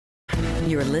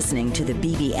You're listening to the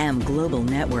BBM Global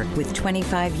Network with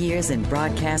 25 years in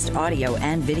broadcast audio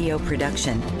and video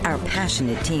production. Our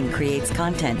passionate team creates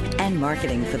content and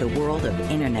marketing for the world of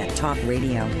Internet Talk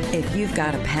Radio. If you've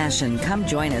got a passion, come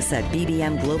join us at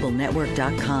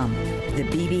bbmglobalnetwork.com. The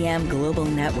BBM Global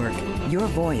Network. Your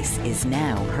voice is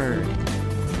now heard.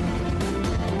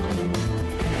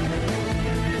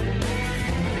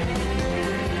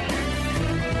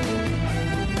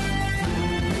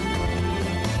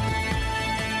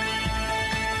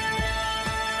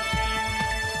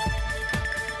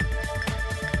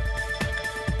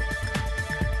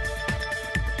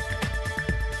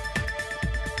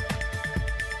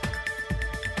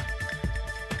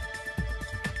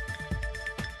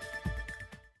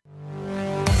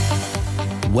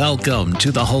 Welcome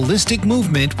to the Holistic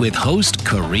Movement with host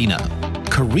Karina.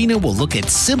 Karina will look at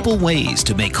simple ways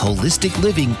to make holistic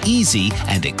living easy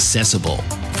and accessible.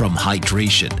 From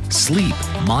hydration, sleep,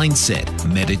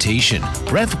 mindset, meditation,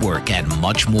 breath work, and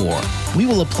much more. We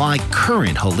will apply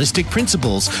current holistic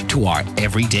principles to our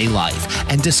everyday life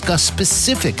and discuss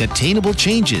specific attainable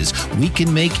changes we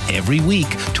can make every week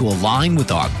to align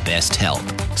with our best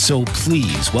health. So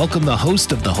please welcome the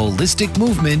host of the Holistic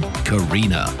Movement,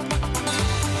 Karina.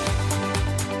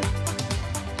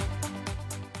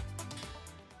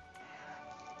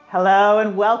 Hello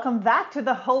and welcome back to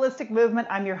the Holistic Movement.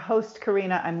 I'm your host,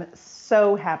 Karina. I'm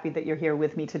so happy that you're here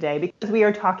with me today because we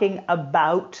are talking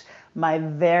about my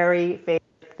very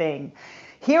favorite thing.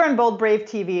 Here on Bold Brave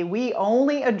TV, we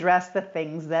only address the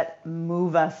things that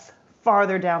move us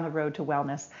farther down the road to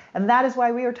wellness. And that is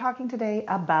why we are talking today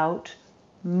about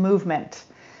movement.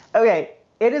 Okay,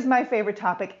 it is my favorite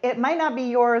topic. It might not be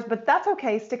yours, but that's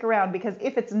okay. Stick around because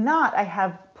if it's not, I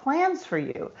have plans for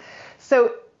you.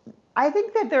 So I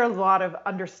think that there's a lot of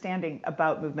understanding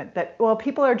about movement that, well,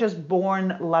 people are just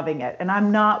born loving it. And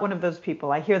I'm not one of those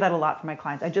people. I hear that a lot from my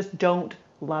clients. I just don't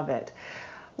love it.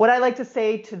 What I like to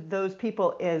say to those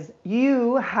people is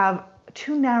you have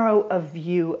too narrow a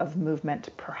view of movement,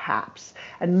 perhaps.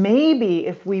 And maybe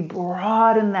if we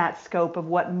broaden that scope of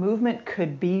what movement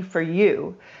could be for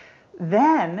you,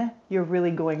 then you're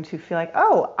really going to feel like,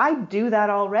 oh, I do that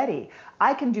already.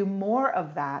 I can do more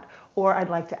of that, or I'd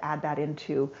like to add that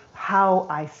into how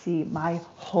I see my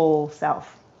whole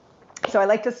self. So I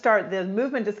like to start the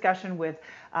movement discussion with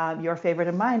your favorite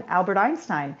of mine, Albert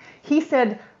Einstein. He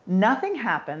said, nothing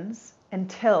happens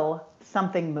until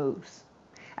something moves.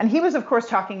 And he was, of course,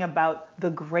 talking about the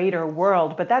greater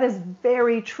world, but that is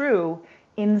very true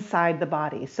inside the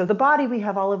body. So the body, we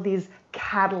have all of these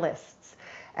catalysts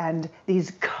and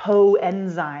these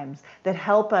coenzymes that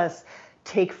help us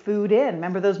take food in.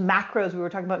 Remember those macros? We were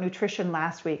talking about nutrition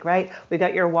last week, right? We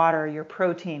got your water, your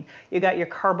protein, you got your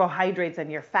carbohydrates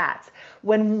and your fats.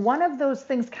 When one of those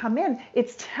things come in,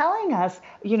 it's telling us,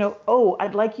 oh,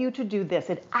 I'd like you to do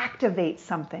this. It activates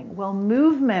something. Well,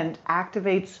 movement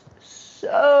activates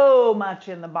so much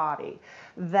in the body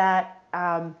that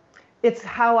it's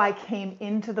how I came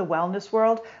into the wellness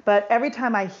world. But every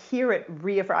time I hear it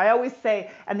reaffirmed, I always say,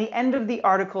 and the end of the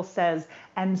article says,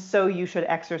 and so you should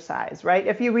exercise, right?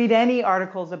 If you read any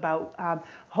articles about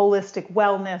holistic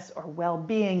wellness or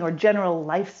well-being or general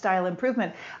lifestyle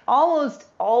improvement, almost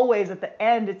always at the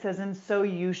end it says, and so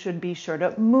you should be sure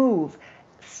to move,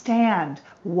 stand,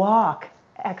 walk,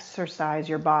 exercise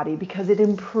your body because it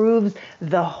improves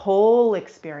the whole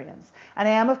experience. And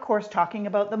I am, of course, talking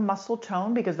about the muscle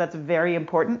tone because that's very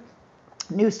important.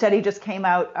 New study just came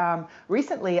out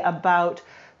recently about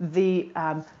the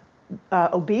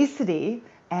obesity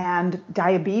and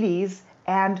diabetes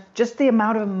and just the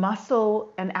amount of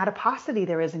muscle and adiposity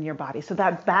there is in your body. So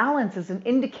that balance is an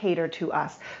indicator to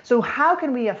us. So how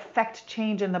can we affect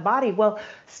change in the body? Well,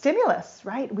 stimulus,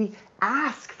 right? We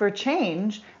ask for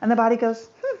change and the body goes,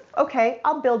 okay,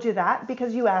 I'll build you that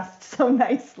because you asked so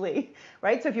nicely,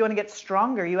 right? So if you want to get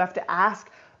stronger, you have to ask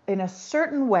in a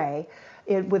certain way,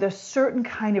 with a certain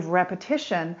kind of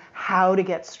repetition, how to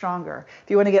get stronger. If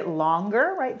you want to get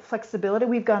longer, right, flexibility,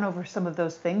 we've gone over some of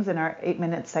those things in our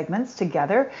 8-minute segments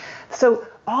together. So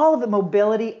all of the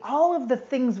mobility, all of the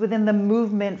things within the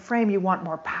movement frame, you want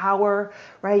more power,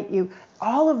 right?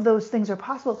 All of those things are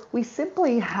possible. We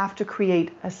simply have to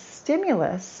create a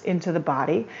stimulus into the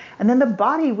body, and then the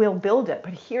body will build it.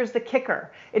 But here's the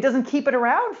kicker. It doesn't keep it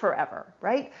around forever,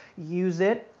 right? Use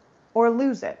it or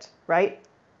lose it, right?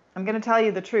 I'm going to tell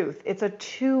you the truth. It's a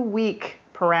 2-week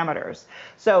parameters.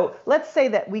 So let's say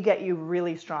that we get you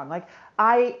really strong. Like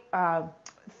I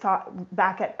thought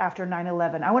back after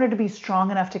 9/11, I wanted to be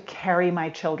strong enough to carry my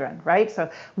children, right? So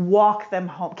walk them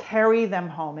home, carry them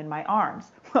home in my arms.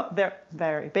 Well, they're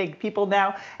very big people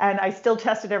now, and I still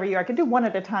test it every year. I can do one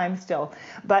at a time still,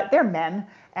 but they're men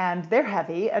and they're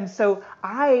heavy. And so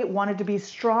I wanted to be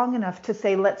strong enough to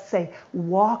say, let's say,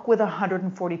 walk with a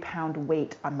 140-pound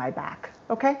weight on my back,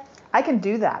 okay? I can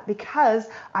do that because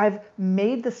I've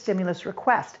made the stimulus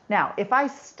request. Now, if I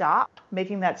stop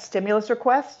making that stimulus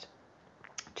request,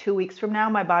 2 weeks from now,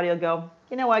 my body will go,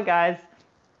 you know what, guys,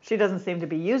 she doesn't seem to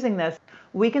be using this.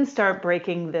 We can start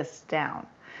breaking this down.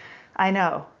 I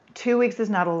know 2 weeks is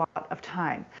not a lot of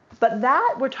time, but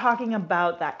that we're talking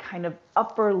about that kind of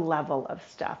upper level of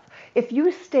stuff. If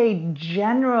you stay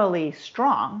generally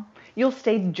strong, you'll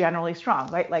stay generally strong,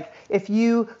 right? Like if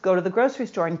you go to the grocery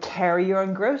store and carry your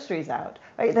own groceries out,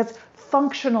 right? That's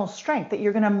functional strength that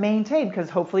you're going to maintain because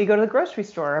hopefully you go to the grocery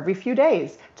store every few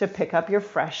days to pick up your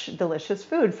fresh, delicious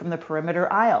food from the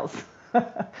perimeter aisles.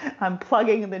 I'm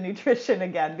plugging the nutrition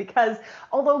again because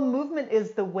although movement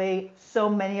is the way so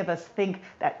many of us think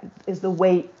that is the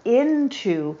way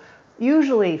into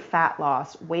usually fat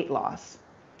loss, weight loss,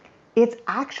 it's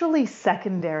actually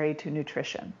secondary to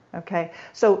nutrition, okay?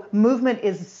 So movement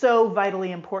is so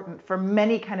vitally important for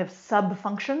many kind of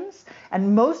sub-functions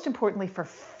and most importantly for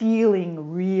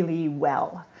feeling really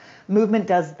well. Movement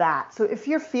does that. So if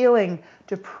you're feeling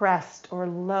depressed or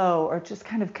low or just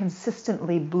kind of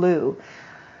consistently blue,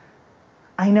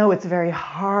 I know it's very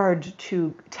hard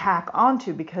to tack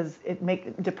onto because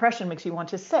depression makes you want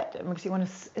to sit. It makes you want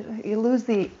to, you lose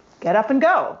the get up and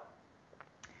go.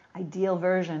 Ideal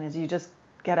version is you just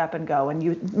get up and go and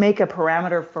you make a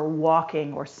parameter for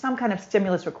walking or some kind of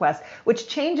stimulus request, which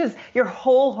changes your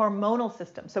whole hormonal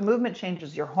system. So movement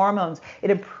changes your hormones. It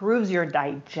improves your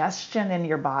digestion in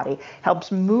your body,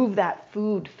 helps move that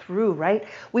food through, right?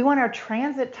 We want our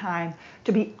transit time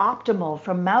to be optimal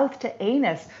from mouth to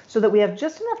anus so that we have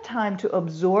just enough time to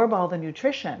absorb all the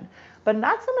nutrition, but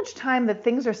not so much time that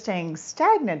things are staying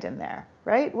stagnant in there,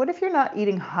 right? What if you're not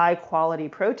eating high quality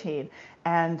protein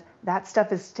and that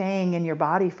stuff is staying in your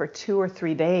body for 2 or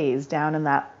 3 days down in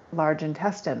that large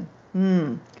intestine?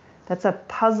 That's a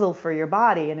puzzle for your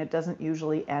body and it doesn't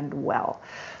usually end well.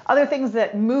 Other things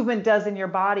that movement does in your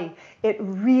body, it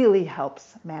really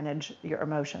helps manage your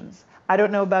emotions. I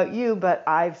don't know about you, but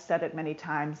I've said it many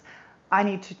times. I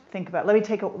need to think about,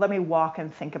 let me walk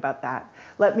and think about that.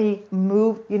 Let me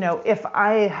move, if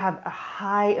I have a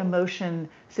high emotion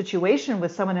situation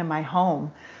with someone in my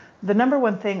home, the number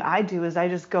one thing I do is I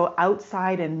just go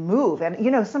outside and move.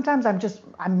 And, sometimes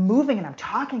I'm moving and I'm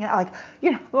talking and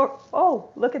oh,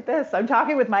 look at this. I'm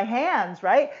talking with my hands,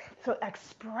 right? So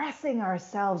expressing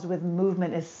ourselves with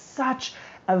movement is such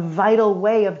a vital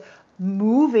way of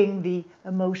moving the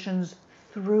emotions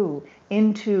through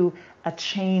into a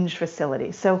change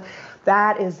facility. So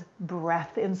that is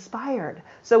breath inspired.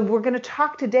 So we're going to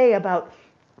talk today about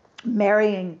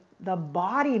marrying the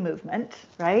body movement,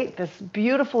 right? This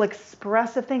beautiful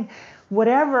expressive thing,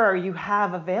 whatever you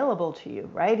have available to you,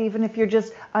 right? Even if you're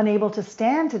just unable to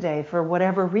stand today for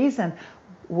whatever reason,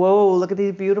 whoa, look at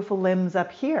these beautiful limbs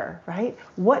up here, right?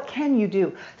 What can you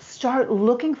do? Start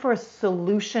looking for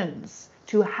solutions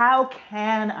to how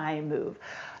can I move?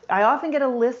 I often get a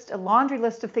laundry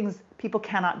list of things people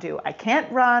cannot do. I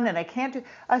can't run and I can't do,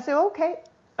 I say, okay,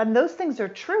 and those things are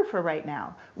true for right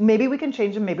now. Maybe we can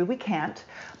change them, maybe we can't.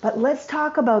 But let's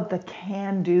talk about the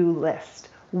can-do list.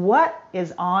 What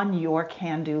is on your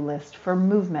can-do list for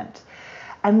movement?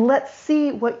 And let's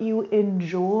see what you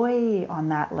enjoy on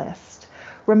that list.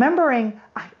 Remembering,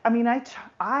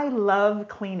 I love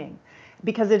cleaning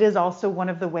because it is also one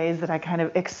of the ways that I kind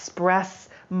of express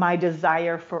my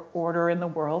desire for order in the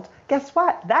world. Guess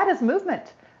what? That is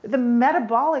movement. The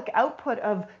metabolic output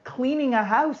of cleaning a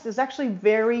house is actually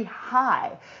very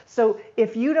high. So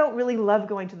if you don't really love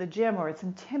going to the gym or it's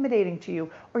intimidating to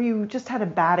you, or you just had a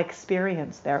bad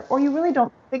experience there, or you really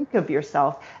don't think of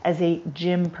yourself as a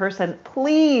gym person,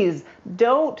 please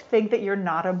don't think that you're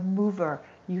not a mover.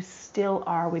 You still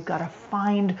are. We've got to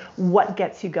find what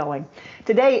gets you going.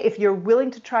 Today, if you're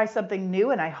willing to try something new,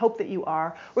 and I hope that you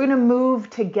are, we're going to move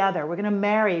together. We're going to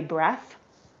marry breath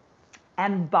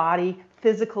and body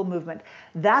physical movement.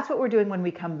 That's what we're doing when we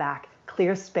come back.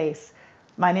 Clear space.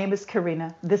 My name is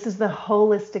Karina. This is the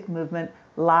Holistic Movement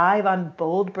live on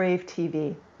Bold Brave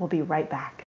TV. We'll be right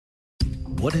back.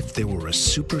 What if there were a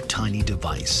super tiny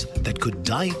device that could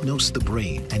diagnose the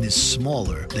brain and is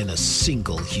smaller than a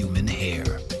single human hair?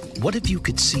 What if you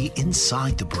could see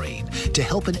inside the brain to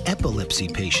help an epilepsy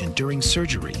patient during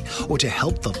surgery or to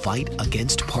help the fight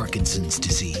against Parkinson's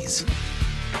disease?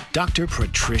 Dr.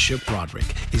 Patricia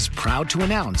Broderick is proud to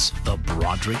announce the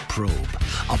Broderick Probe,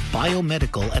 a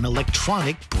biomedical and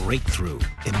electronic breakthrough.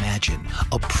 Imagine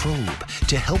a probe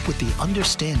to help with the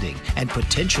understanding and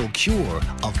potential cure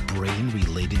of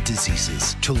brain-related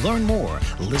diseases. To learn more,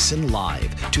 listen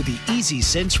live to the Easy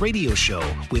Sense radio show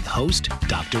with host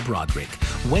Dr. Broderick,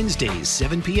 Wednesdays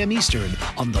 7 p.m. Eastern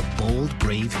on the Bold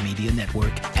Brave Media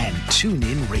Network and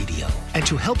TuneIn Radio. And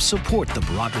to help support the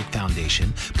Broderick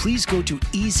Foundation, please go to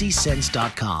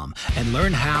EasySense.com and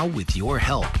learn how, with your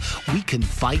help, we can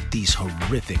fight these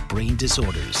horrific brain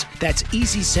disorders. That's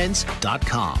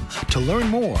EasySense.com to learn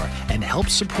more and help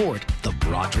support the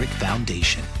Broderick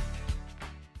Foundation.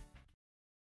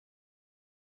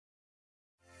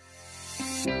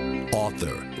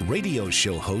 Author, radio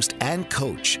show host, and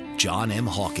coach John M.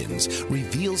 Hawkins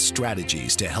reveals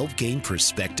strategies to help gain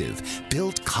perspective,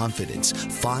 build confidence,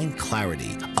 find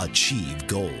clarity, achieve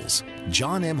goals.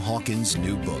 John M. Hawkins'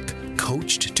 new book,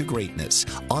 Coached to Greatness,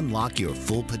 Unlock Your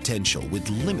Full Potential with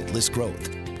Limitless Growth,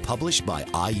 published by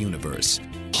iUniverse.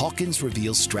 Hawkins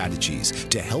reveals strategies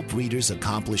to help readers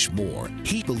accomplish more.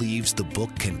 He believes the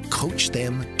book can coach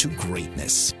them to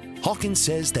greatness. Hawkins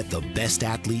says that the best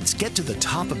athletes get to the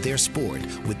top of their sport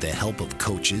with the help of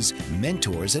coaches,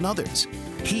 mentors, and others.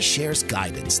 He shares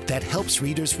guidance that helps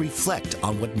readers reflect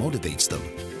on what motivates them.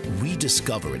 We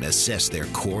discover and assess their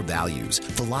core values,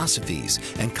 philosophies,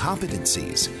 and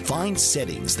competencies, find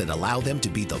settings that allow them to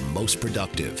be the most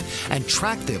productive, and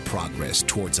track their progress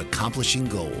towards accomplishing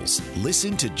goals.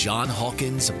 Listen to John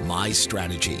Hawkins' My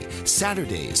Strategy,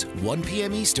 Saturdays, 1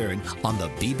 p.m. Eastern on the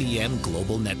BBM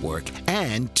Global Network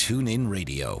and TuneIn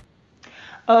Radio.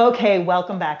 Okay,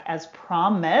 welcome back. As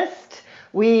promised,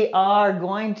 we are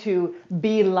going to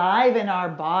be live in our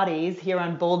bodies here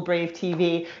on Bold Brave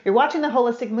TV. You're watching the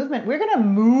Holistic Movement. We're going to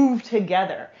move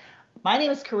together. My name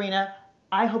is Karina.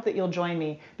 I hope that you'll join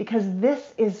me because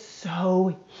this is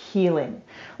so healing.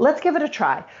 Let's give it a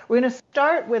try. We're going to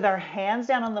start with our hands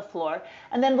down on the floor,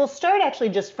 and then we'll start actually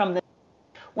just from the.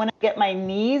 When I get my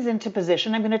knees into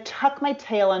position, I'm going to tuck my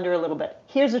tail under a little bit.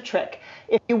 Here's a trick.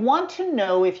 If you want to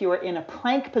know if you are in a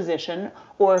plank position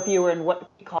or if you are in what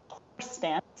we call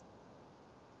stance.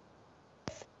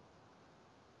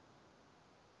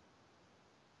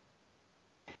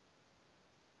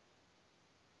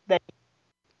 That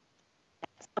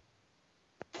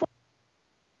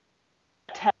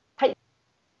tight.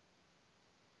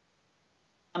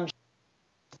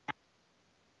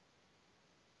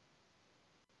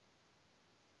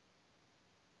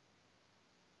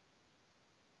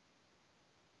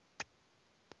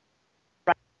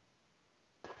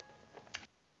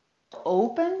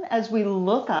 Open as we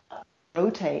look up,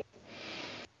 rotate.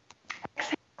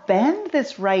 Exhale, bend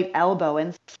this right elbow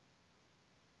and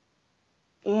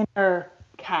inner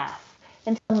calf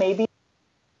until maybe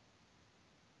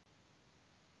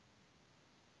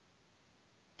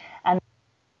and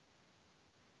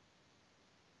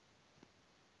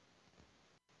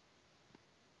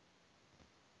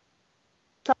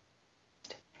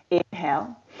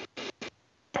inhale,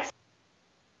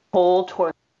 hold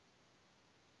towards.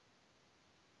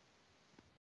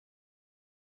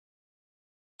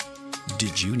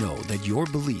 Did you know that your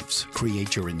beliefs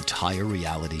create your entire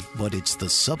reality, but it's the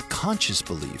subconscious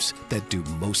beliefs that do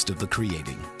most of the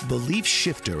creating? Belief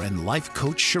shifter and life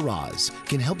coach Shiraz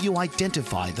can help you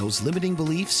identify those limiting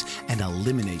beliefs and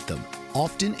eliminate them,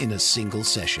 often in a single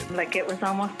session. Like it was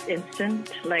almost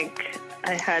instant, like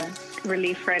I had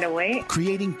relief right away.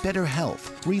 Creating better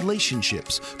health,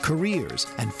 relationships, careers,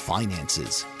 and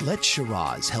finances. Let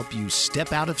Shiraz help you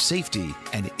step out of safety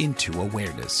and into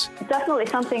awareness. Definitely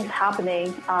something's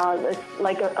happening. It's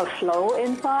like a flow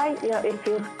inside. You know, it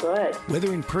feels good.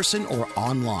 Whether in person or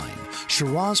online,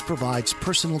 Shiraz provides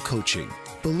personal coaching,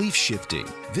 belief shifting.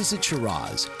 Visit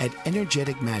Shiraz at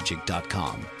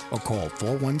energeticmagic.com or call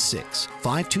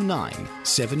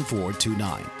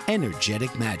 416-529-7429.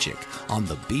 Energetic Magic on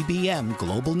the BBM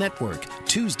Global Network,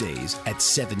 Tuesdays at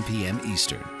 7 p.m.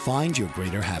 Eastern. Find your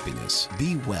greater happiness.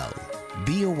 Be well.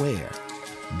 Be aware.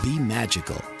 Be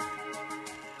magical.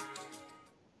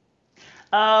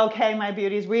 Okay, my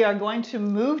beauties, we are going to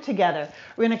move together.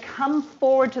 We're going to come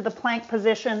forward to the plank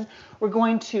position. We're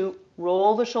going to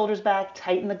roll the shoulders back,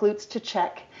 tighten the glutes to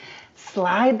check,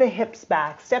 slide the hips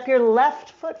back, step your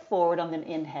left foot forward on an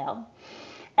inhale.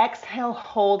 Exhale,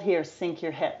 hold here, sink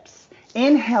your hips.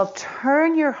 Inhale,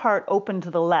 turn your heart open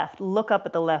to the left, look up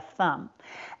at the left thumb.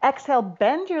 Exhale,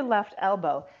 bend your left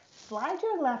elbow, Slide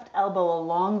your left elbow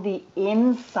along the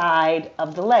inside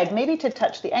of the leg, maybe to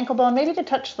touch the ankle bone, maybe to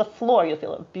touch the floor. You'll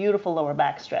feel a beautiful lower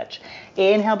back stretch.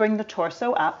 Inhale, bring the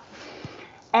torso up.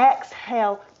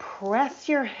 Exhale, press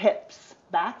your hips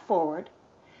back forward.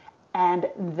 And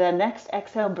the next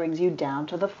exhale brings you down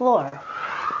to the floor.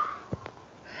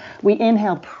 We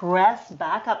inhale, press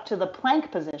back up to the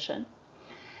plank position.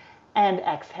 And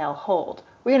exhale, hold.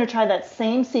 We're going to try that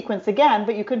same sequence again,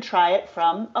 but you could try it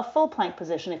from a full plank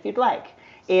position if you'd like.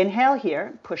 Inhale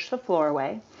here, push the floor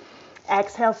away.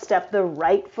 Exhale, step the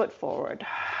right foot forward.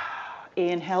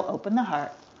 Inhale, open the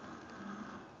heart.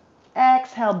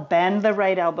 Exhale, bend the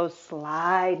right elbow,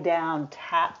 slide down,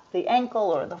 tap the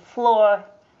ankle or the floor.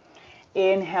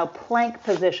 Inhale, plank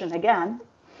position again.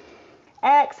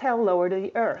 Exhale, lower to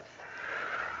the earth.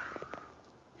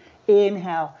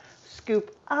 Inhale,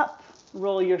 scoop up,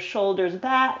 roll your shoulders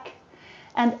back,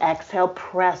 and exhale,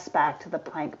 press back to the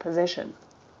plank position.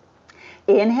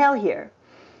 Inhale here.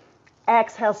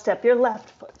 Exhale, step your left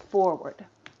foot forward.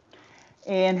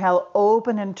 Inhale,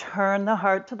 open and turn the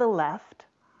heart to the left.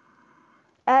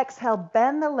 Exhale,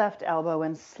 bend the left elbow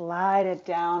and slide it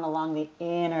down along the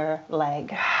inner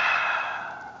leg.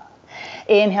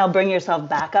 Inhale, bring yourself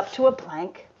back up to a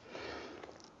plank.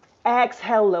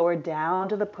 Exhale, lower down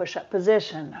to the push-up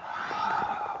position.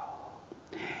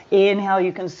 Inhale,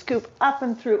 you can scoop up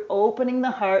and through, opening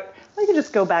the heart, or you can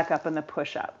just go back up in the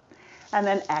push-up. And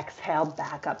then exhale,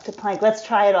 back up to plank. Let's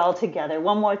try it all together.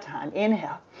 One more time.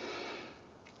 Inhale.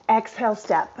 Exhale,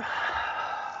 step.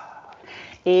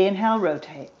 Inhale,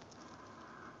 rotate.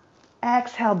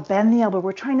 Exhale, bend the elbow.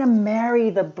 We're trying to marry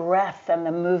the breath and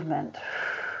the movement.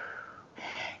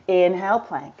 Inhale,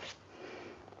 plank.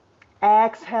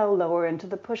 Exhale, lower into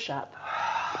the push-up.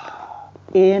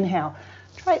 Inhale.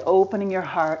 Try opening your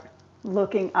heart,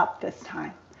 looking up this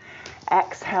time.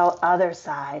 Exhale, other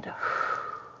side.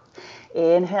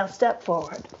 Inhale, step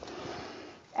forward.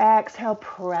 Exhale,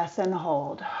 press and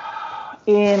hold.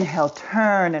 Inhale,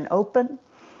 turn and open.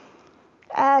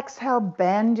 Exhale,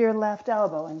 bend your left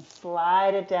elbow and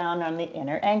slide it down on the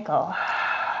inner ankle.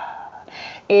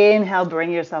 Inhale,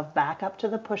 bring yourself back up to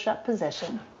the push-up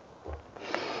position.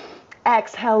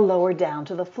 Exhale, lower down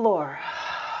to the floor.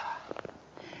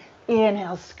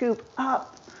 Inhale, scoop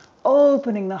up,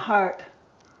 opening the heart.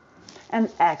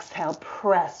 And exhale,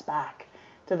 press back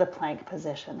to the plank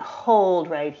position. Hold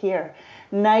right here.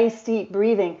 Nice deep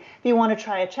breathing. If you want to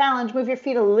try a challenge, move your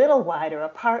feet a little wider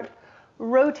apart.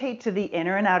 Rotate to the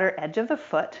inner and outer edge of the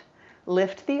foot.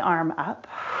 Lift the arm up.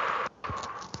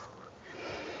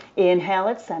 Inhale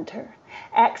at center.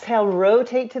 Exhale,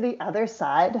 rotate to the other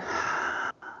side.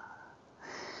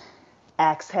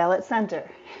 Exhale at center.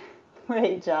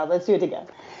 Great job. Let's do it again.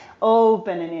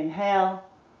 Open and inhale.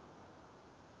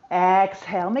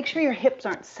 Exhale. Make sure your hips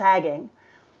aren't sagging.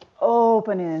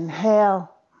 Open and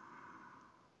inhale.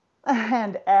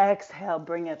 And exhale.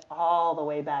 Bring it all the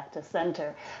way back to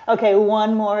center. Okay,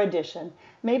 one more addition.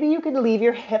 Maybe you could leave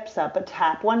your hips up, but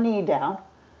tap one knee down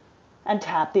and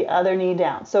tap the other knee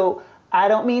down. So I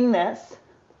don't mean this.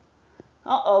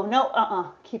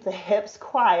 No, Keep the hips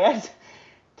quiet.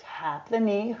 Tap the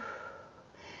knee.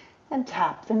 And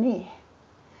tap the knee.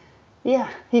 Yeah,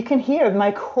 you can hear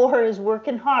my core is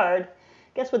working hard.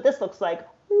 Guess what this looks like?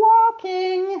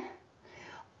 Walking.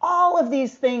 All of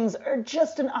these things are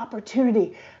just an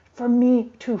opportunity for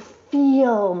me to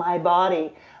feel my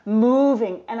body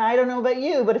moving. And I don't know about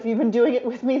you, but if you've been doing it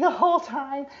with me the whole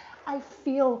time, I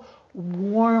feel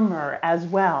warmer as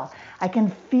well. I can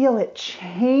feel it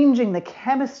changing the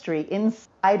chemistry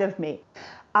inside of me.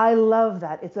 I love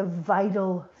that. It's a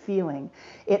vital feeling.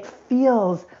 It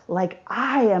feels like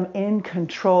I am in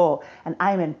control and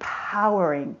I'm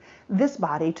empowering this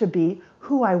body to be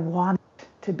who I want it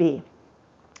to be.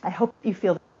 I hope you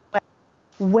feel that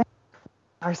when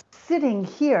you are sitting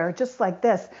here just like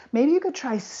this. Maybe you could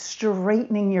try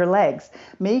straightening your legs.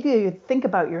 Maybe you think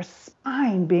about your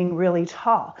spine being really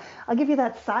tall. I'll give you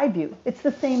that side view. It's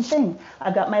the same thing.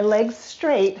 I've got my legs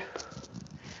straight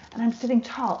and I'm sitting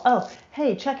tall. Oh,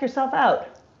 hey, check yourself out.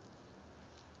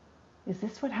 Is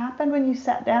this what happened when you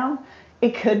sat down?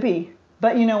 It could be,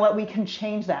 but you know what? We can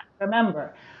change that.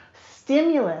 Remember,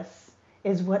 stimulus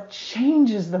is what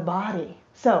changes the body.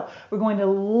 So we're going to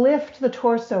lift the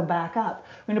torso back up.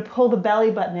 We're going to pull the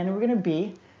belly button in and we're going to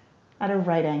be at a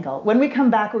right angle. When we come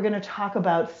back, we're going to talk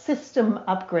about system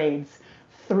upgrades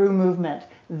through movement.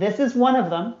 This is one of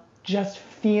them, just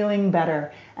feeling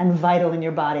better and vital in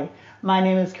your body. My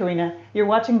name is Karina. You're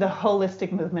watching The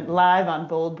Holistic Movement live on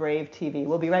Bold Brave TV.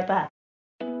 We'll be right back.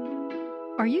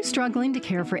 Are you struggling to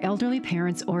care for elderly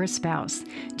parents or a spouse?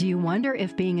 Do you wonder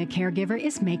if being a caregiver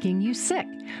is making you sick?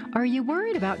 Are you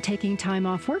worried about taking time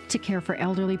off work to care for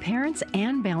elderly parents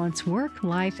and balance work,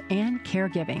 life, and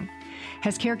caregiving?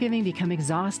 Has caregiving become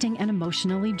exhausting and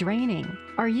emotionally draining?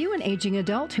 Are you an aging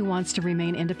adult who wants to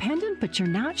remain independent, but you're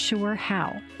not sure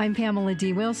how? I'm Pamela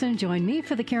D. Wilson. Join me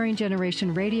for the Caring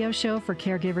Generation radio show for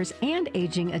caregivers and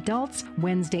aging adults,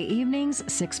 Wednesday evenings,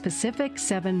 6 Pacific,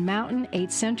 7 Mountain,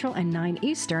 8 Central, and 9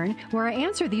 Eastern, where I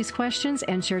answer these questions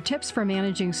and share tips for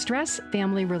managing stress,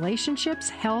 family relationships,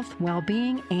 health,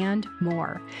 well-being, and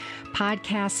more.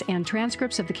 Podcasts and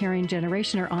transcripts of the Caring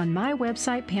Generation are on my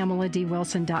website,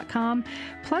 PamelaDWilson.com,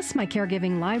 plus my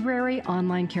caregiving library,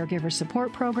 online caregiver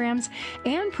support programs,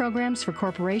 and programs for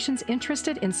corporations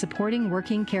interested in supporting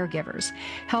working caregivers.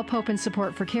 Help, hope, and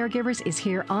support for caregivers is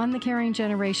here on the Caring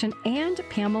Generation and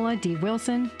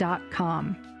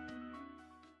PamelaDWilson.com.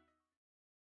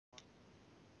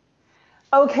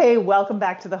 Okay, welcome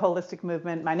back to the Holistic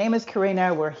Movement. My name is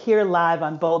Karina. We're here live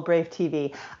on Bold Brave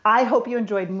TV. I hope you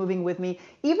enjoyed moving with me.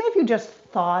 Even if you just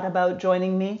thought about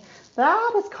joining me,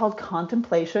 that is called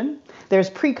contemplation. There's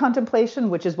pre-contemplation,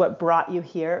 which is what brought you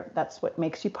here. That's what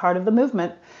makes you part of the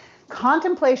movement.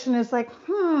 Contemplation is like,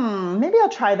 maybe I'll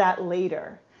try that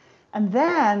later. And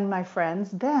then, my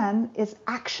friends, then is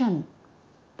action.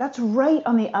 That's right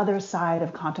on the other side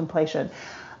of contemplation.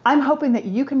 I'm hoping that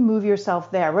you can move yourself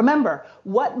there. Remember,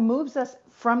 what moves us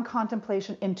from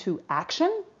contemplation into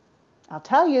action? I'll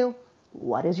tell you,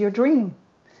 what is your dream?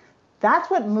 That's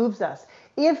what moves us.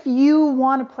 If you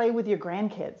want to play with your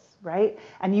grandkids, right?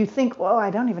 And you think, well,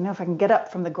 I don't even know if I can get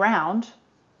up from the ground,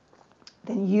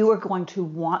 then you are going to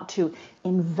want to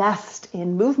invest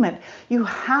in movement. You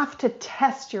have to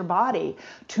test your body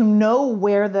to know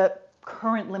where the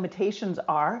current limitations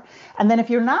are. And then if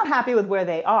you're not happy with where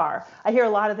they are, I hear a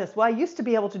lot of this, well, I used to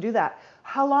be able to do that.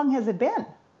 How long has it been,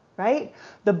 right?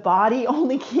 The body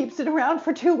only keeps it around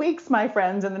for 2 weeks, my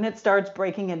friends, and then it starts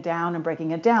breaking it down and breaking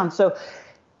it down. So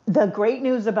the great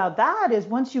news about that is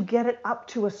once you get it up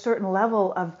to a certain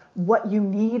level of what you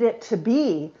need it to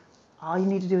be, all you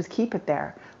need to do is keep it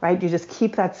there, right? You just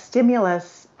keep that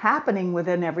stimulus happening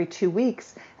within every 2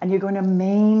 weeks, and you're going to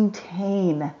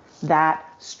maintain that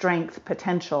strength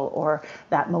potential or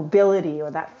that mobility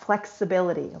or that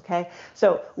flexibility, okay?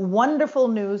 So wonderful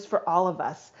news for all of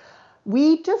us.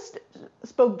 We just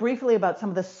spoke briefly about some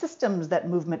of the systems that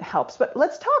movement helps, but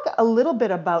let's talk a little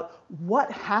bit about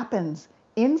what happens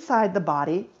inside the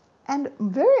body and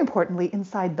very importantly,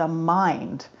 inside the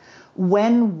mind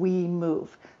when we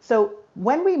move. So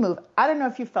when we move, I don't know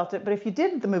if you felt it, but if you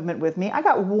did the movement with me, I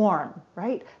got warm,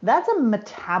 right? That's a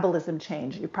metabolism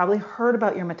change. You've probably heard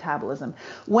about your metabolism.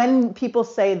 When people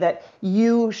say that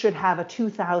you should have a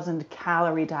 2,000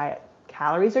 calorie diet,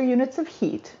 calories are units of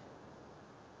heat.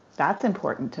 That's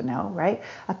important to know, right?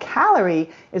 A calorie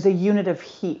is a unit of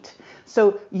heat.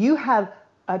 So you have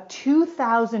a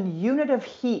 2,000 unit of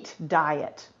heat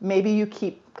diet. Maybe you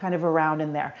keep kind of around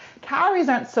in there. Calories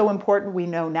aren't so important, we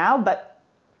know now, but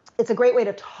it's a great way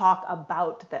to talk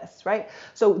about this, right?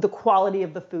 So the quality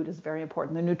of the food is very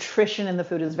important. The nutrition in the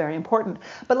food is very important.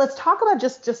 But let's talk about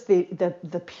just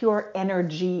the pure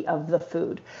energy of the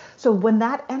food. So when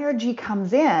that energy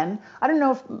comes in, I don't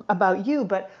know about you,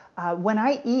 but when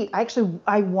I eat,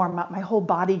 I warm up. My whole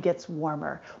body gets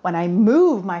warmer. When I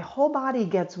move, my whole body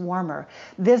gets warmer.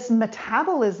 This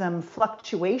metabolism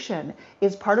fluctuation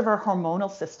is part of our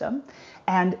hormonal system,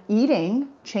 and eating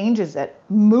changes it.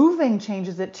 Moving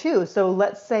changes it too. So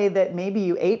let's say that maybe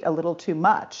you ate a little too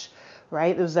much,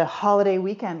 right? It was a holiday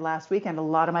weekend last weekend. A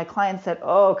lot of my clients said,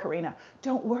 oh, Karina,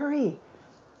 don't worry.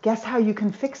 Guess how you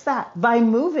can fix that? By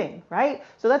moving, right?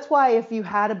 So that's why if you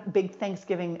had a big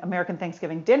American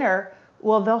Thanksgiving dinner,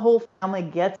 well, the whole family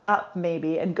gets up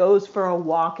maybe and goes for a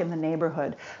walk in the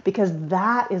neighborhood, because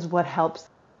that is what helps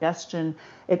digestion.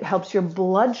 It helps your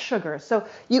blood sugar. So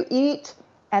you eat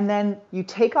and then you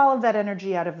take all of that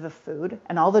energy out of the food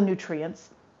and all the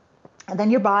nutrients, and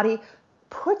then your body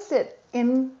puts it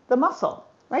in the muscle,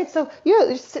 right? So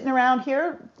you're sitting around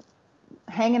here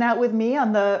hanging out with me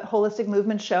on the Holistic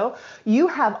Movement Show. You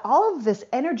have all of this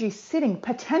energy sitting,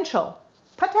 potential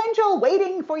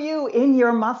waiting for you in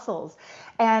your muscles.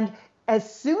 And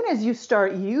as soon as you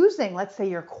start using, let's say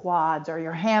your quads or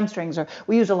your hamstrings, or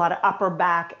we use a lot of upper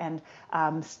back and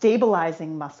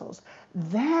stabilizing muscles,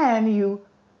 then you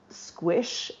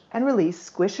squish and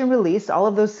release all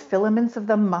of those filaments of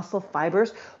the muscle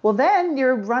fibers. Well, then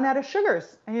you're run out of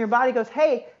sugars and your body goes,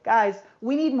 hey guys,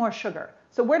 we need more sugar.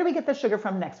 So where do we get the sugar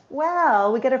from next?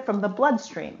 Well, we get it from the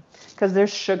bloodstream, because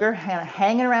there's sugar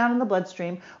hanging around in the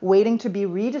bloodstream, waiting to be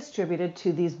redistributed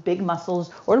to these big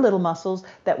muscles or little muscles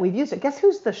that we've used. Guess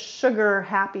who's the sugar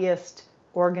happiest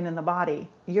organ in the body?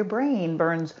 Your brain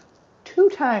burns 2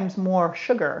 times more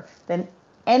sugar than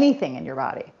anything in your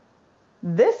body.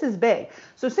 This is big.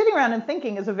 So sitting around and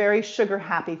thinking is a very sugar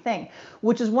happy thing,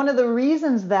 which is one of the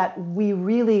reasons that we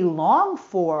really long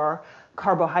for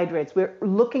carbohydrates. We're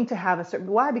looking to have a certain,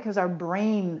 why? Because our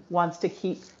brain wants to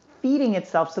keep feeding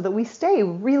itself so that we stay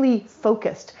really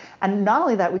focused. And not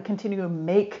only that, we continue to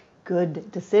make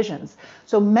good decisions.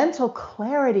 So mental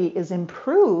clarity is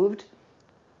improved.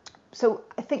 So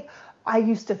I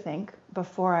used to think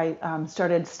before I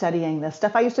started studying this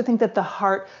stuff, I used to think that the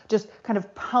heart just kind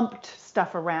of pumped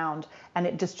stuff around and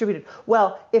it distributed.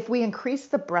 Well, if we increase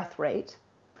the breath rate,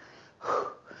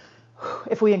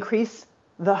 if we increase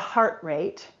the heart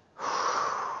rate,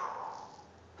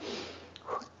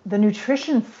 the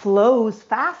nutrition flows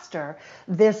faster.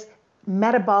 This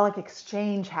metabolic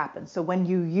exchange happens. So when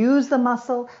you use the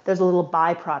muscle, there's a little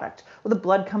byproduct. Well, the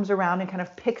blood comes around and kind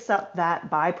of picks up that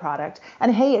byproduct,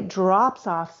 and hey, it drops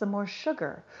off some more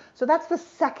sugar. So that's the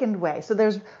second way. So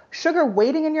there's sugar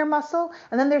waiting in your muscle,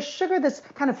 and then there's sugar that's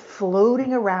kind of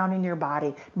floating around in your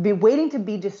body, waiting to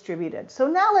be distributed. So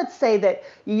now let's say that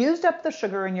you used up the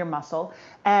sugar in your muscle,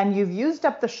 and you've used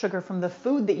up the sugar from the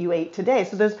food that you ate today.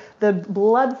 So the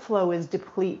blood flow is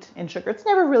deplete in sugar. It's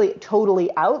never really totally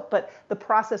out, but the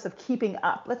process of keeping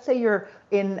up. Let's say you're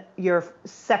in your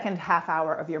second half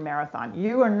hour of your marathon.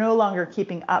 You are no longer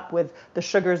keeping up with the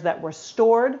sugars that were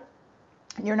stored.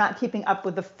 You're not keeping up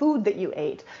with the food that you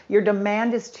ate. Your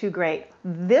demand is too great.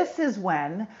 This is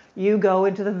when you go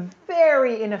into the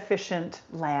very inefficient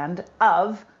land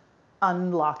of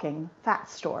unlocking fat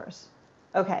stores.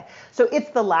 Okay, so it's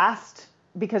the last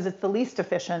because it's the least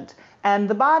efficient. And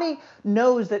the body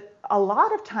knows that a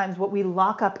lot of times what we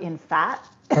lock up in fat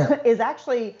is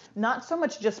actually not so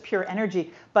much just pure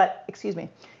energy, but,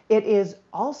 it is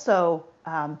also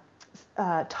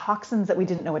toxins that we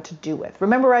didn't know what to do with.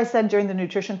 Remember I said during the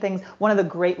nutrition things, one of the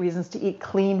great reasons to eat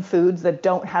clean foods that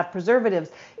don't have preservatives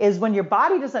is when your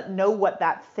body doesn't know what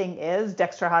that thing is,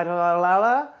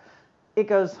 dextrohydrogenase, it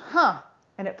goes,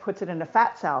 and it puts it in a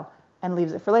fat cell and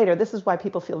leaves it for later. This is why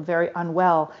people feel very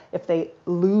unwell if they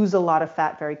lose a lot of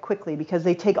fat very quickly, because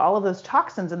they take all of those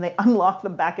toxins and they unlock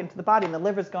them back into the body, and the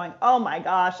liver's going, oh my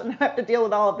gosh, and I have to deal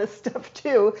with all of this stuff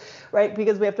too, right?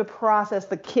 Because we have to process,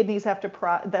 the kidneys have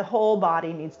to, the whole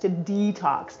body needs to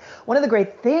detox. One of the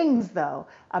great things though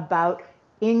about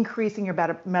increasing your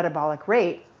metabolic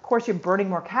rate, of course you're burning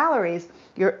more calories,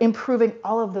 you're improving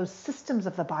all of those systems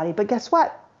of the body, but guess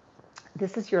what?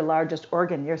 This is your largest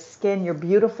organ. Your skin, your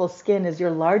beautiful skin is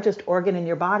your largest organ in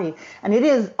your body. And it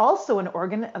is also an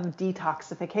organ of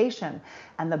detoxification.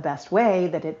 And the best way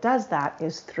that it does that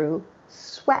is through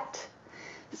sweat.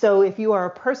 So if you are a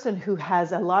person who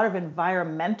has a lot of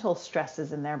environmental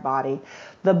stresses in their body,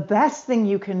 the best thing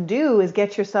you can do is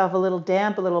get yourself a little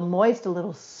damp, a little moist, a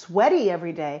little sweaty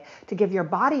every day to give your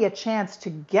body a chance to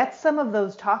get some of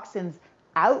those toxins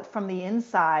out from the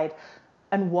inside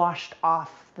and washed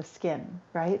off the skin,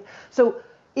 right? So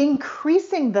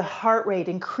increasing the heart rate,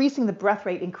 increasing the breath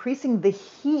rate, increasing the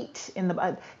heat in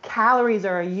the calories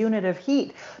are a unit of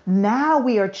heat. Now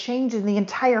we are changing the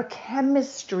entire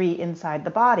chemistry inside the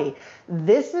body.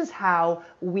 This is how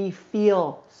we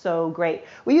feel so great.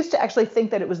 We used to actually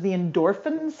think that it was the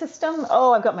endorphin system.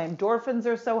 Oh, I've got my endorphins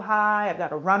are so high. I've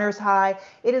got a runner's high.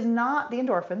 It is not the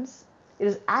endorphins. It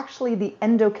is actually the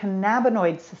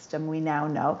endocannabinoid system we now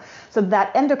know. So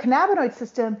that endocannabinoid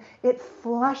system, it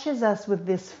flushes us with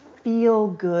this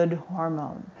feel-good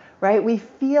hormone, right? We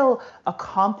feel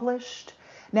accomplished.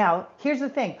 Now, here's the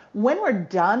thing. When we're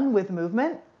done with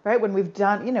movement, right? When we've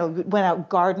done, went out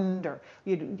gardened or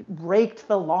you raked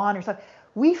the lawn or something,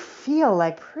 we feel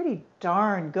like pretty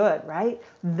darn good, right?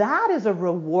 That is a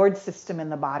reward system in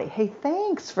the body. Hey,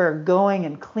 thanks for going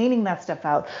and cleaning that stuff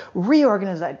out,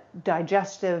 reorganize that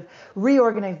digestive,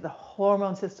 reorganize the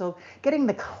hormone system, getting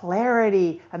the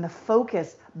clarity and the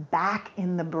focus back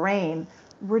in the brain,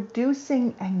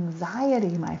 reducing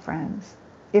anxiety, my friends.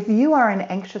 If you are an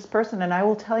anxious person, and I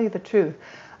will tell you the truth,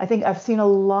 I think I've seen a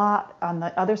lot on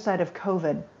the other side of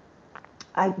COVID.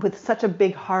 With such a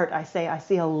big heart, I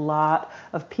see a lot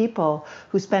of people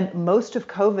who spent most of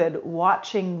COVID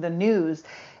watching the news,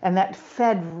 and that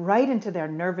fed right into their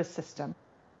nervous system.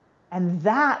 And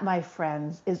that, my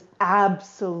friends, is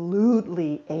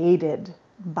absolutely aided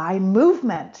by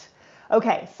movement.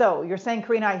 Okay, so you're saying,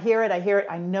 Karina, I hear it.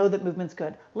 I know that movement's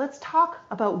good. Let's talk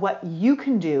about what you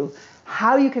can do,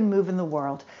 how you can move in the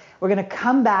world. We're going to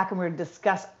come back and we're going to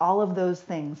discuss all of those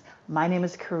things. My name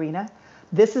is Karina.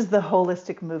 This is the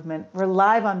Holistic Movement. We're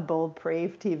live on Bold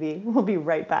Brave TV. We'll be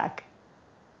right back.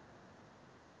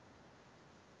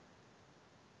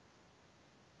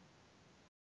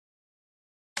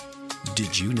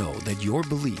 Did you know that your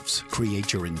beliefs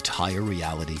create your entire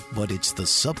reality? But it's the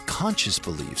subconscious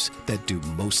beliefs that do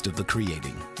most of the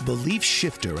creating. Belief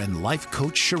shifter and life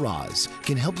coach Shiraz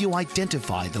can help you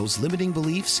identify those limiting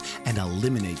beliefs and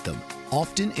eliminate them,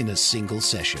 often in a single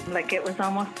session. Like it was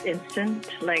almost instant,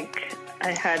 like I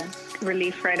had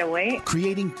relief right away.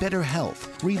 Creating better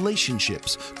health,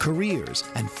 relationships, careers,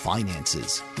 and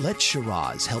finances. Let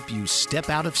Shiraz help you step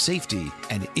out of safety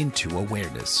and into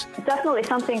awareness. Definitely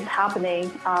something's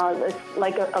happening. It's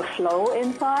like a flow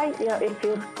inside. It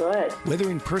feels good. Whether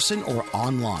in person or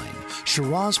online,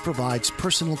 Shiraz provides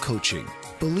personal coaching,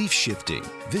 belief shifting.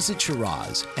 Visit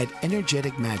Shiraz at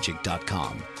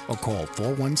energeticmagic.com or call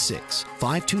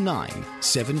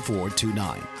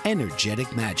 416-529-7429.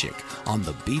 Energetic Magic on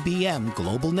the BBM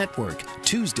Global Network,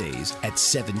 Tuesdays at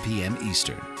 7 p.m.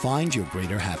 Eastern. Find your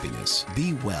greater happiness.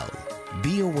 Be well.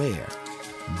 Be aware.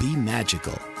 Be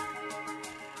magical.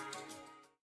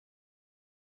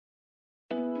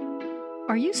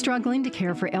 Are you struggling to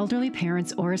care for elderly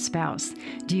parents or a spouse?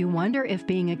 Do you wonder if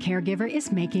being a caregiver is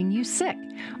making you sick?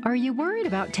 Are you worried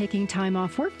about taking time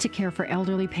off work to care for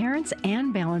elderly parents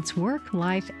and balance work,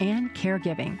 life, and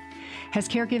caregiving? Has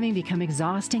caregiving become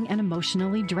exhausting and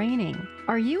emotionally draining?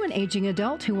 Are you an aging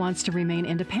adult who wants to remain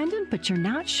independent, but you're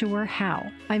not sure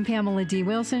how? I'm Pamela D.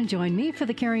 Wilson. Join me for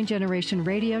the Caring Generation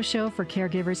radio show for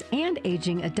caregivers and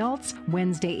aging adults,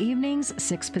 Wednesday evenings,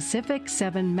 6 Pacific,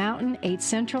 7 Mountain, 8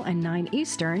 Central, and 9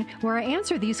 Eastern, where I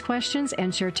answer these questions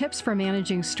and share tips for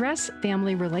managing stress,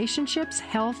 family relationships,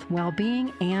 health,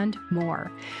 well-being, and more.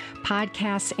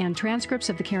 Podcasts and transcripts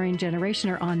of the Caring Generation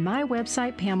are on my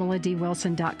website,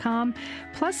 PamelaDWilson.com,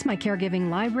 plus my caregiving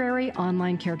library,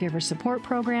 online caregiver support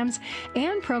programs,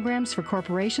 and programs for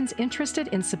corporations interested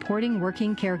in supporting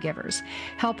working caregivers.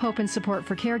 Help, hope, and support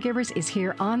for caregivers is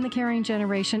here on the Caring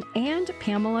Generation and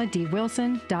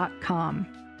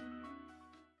PamelaDWilson.com.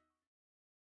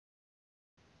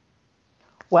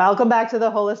 Welcome back to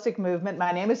the Holistic Movement.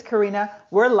 My name is Karina.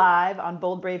 We're live on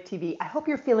Bold Brave TV. I hope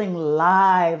you're feeling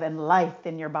live and life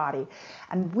in your body.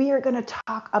 And we are going to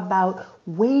talk about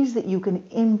ways that you can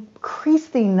increase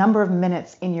the number of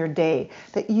minutes in your day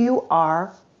that you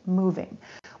are moving.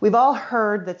 We've all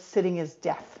heard that sitting is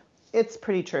death. It's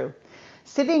pretty true.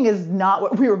 Sitting is not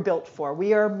what we were built for.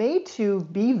 We are made to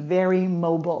be very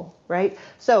mobile, right?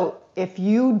 So if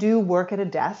you do work at a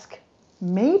desk,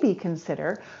 maybe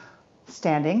consider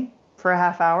standing for a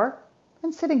half hour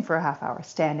and sitting for a half hour,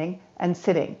 standing and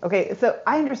sitting. Okay, so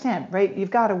I understand, right?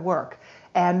 You've got to work.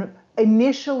 And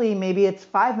initially, maybe it's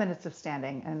 5 minutes of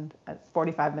standing and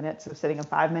 45 minutes of sitting and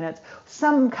 5 minutes,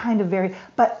 some kind of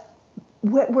but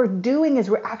what we're doing is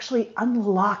we're actually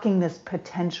unlocking this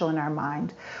potential in our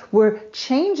mind. We're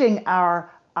changing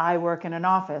our I work in an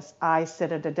office, I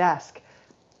sit at a desk.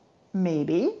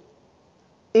 Maybe.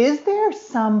 Is there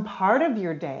some part of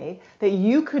your day that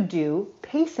you could do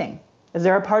pacing? Is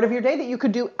there a part of your day that you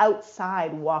could do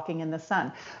outside walking in the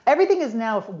sun? Everything is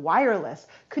now wireless.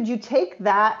 Could you take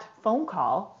that phone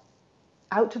call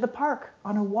out to the park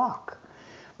on a walk?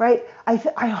 Right? I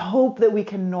hope that we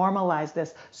can normalize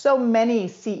this. So many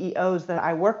CEOs that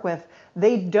I work with,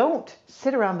 they don't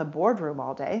sit around the boardroom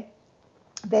all day.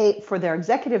 For their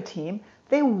executive team,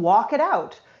 they walk it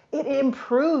out. It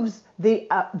improves the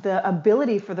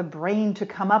ability for the brain to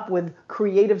come up with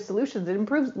creative solutions. It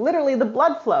improves literally the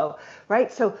blood flow,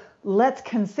 right? So let's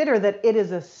consider that it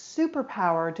is a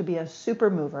superpower to be a super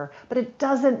mover, but it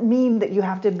doesn't mean that you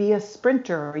have to be a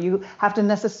sprinter or you have to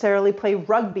necessarily play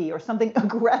rugby or something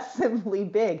aggressively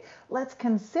big. Let's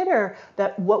consider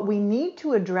that what we need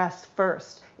to address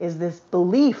first is this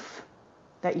belief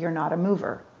that you're not a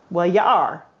mover. Well, you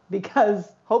are,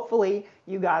 because hopefully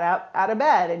you got out of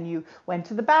bed and you went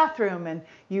to the bathroom and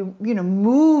you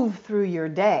move through your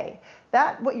day.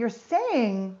 That what you're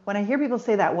saying, when I hear people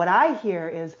say that, what I hear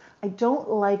is, I don't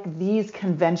like these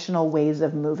conventional ways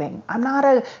of moving. I'm not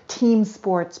a team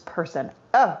sports person.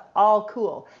 Oh, all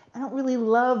cool. I don't really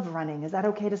love running. Is that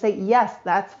okay to say? Yes,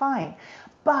 that's fine.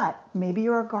 But maybe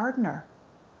you're a gardener.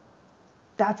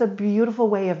 That's a beautiful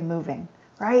way of moving,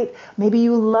 right? Maybe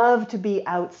you love to be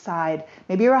outside.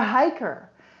 Maybe you're a hiker.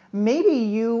 Maybe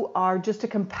you are just a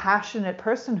compassionate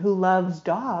person who loves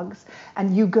dogs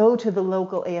and you go to the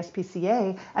local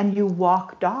ASPCA and you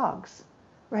walk dogs,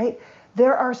 right?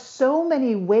 There are so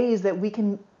many ways that we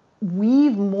can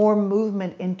weave more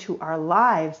movement into our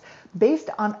lives based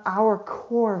on our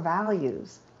core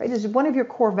values. right? Is one of your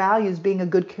core values being a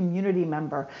good community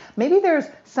member? Maybe there's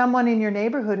someone in your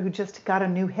neighborhood who just got a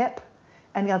new hip.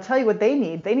 And I'll tell you what they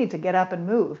need. They need to get up and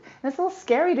move. And it's a little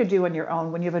scary to do on your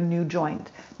own when you have a new joint.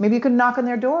 Maybe you could knock on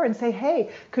their door and say, hey,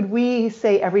 could we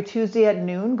say every Tuesday at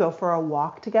noon go for a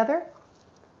walk together?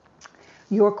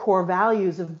 Your core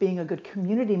values of being a good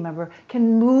community member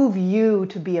can move you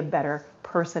to be a better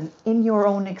person in your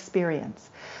own experience.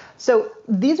 So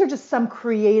these are just some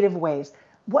creative ways.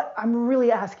 What I'm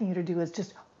really asking you to do is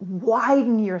just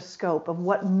widen your scope of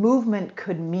what movement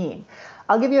could mean.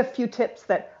 I'll give you a few tips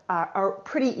that are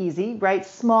pretty easy, right?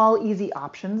 Small, easy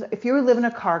options. If you live in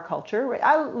a car culture, right?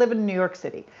 I live in New York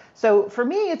City. So for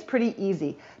me, it's pretty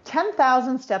easy.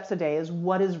 10,000 steps a day is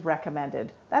what is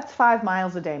recommended. That's 5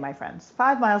 miles a day, my friends.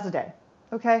 5 miles a day,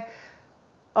 okay?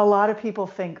 A lot of people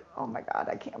think, oh my God,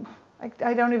 I can't.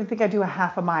 I don't even think I do a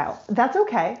half a mile. That's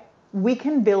okay. We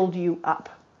can build you up.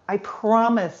 I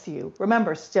promise you.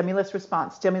 Remember, stimulus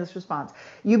response, stimulus response.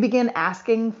 You begin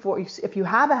asking for, if you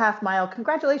have a half mile,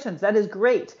 congratulations, that is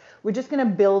great. We're just going to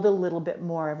build a little bit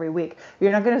more every week.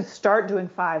 You're not going to start doing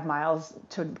 5 miles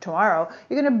tomorrow.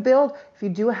 You're going to build, if you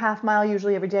do a half mile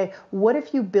usually every day, what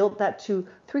if you built that to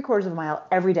 3/4 of a mile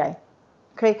every day?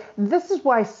 Okay, this is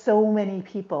why so many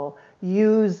people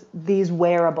use these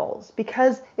wearables,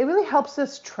 because it really helps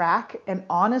us track and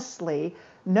honestly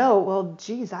know, well,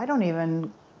 geez, I don't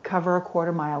even cover a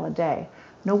 1/4 mile a day.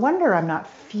 No wonder I'm not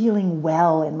feeling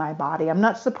well in my body. I'm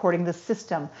not supporting the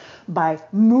system by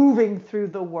moving through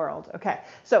the world. Okay,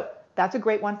 so that's a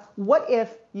great one. What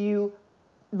if you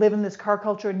live in this car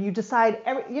culture and you decide,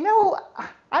 I don't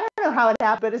know how it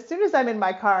happened, but as soon as I'm in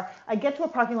my car, I get to a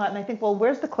parking lot and I think, well,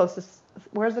 where's the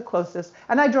closest?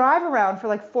 And I drive around for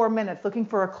like 4 minutes looking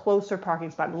for a closer parking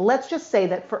spot. Let's just say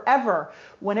that forever,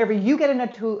 whenever you get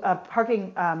into a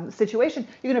parking situation,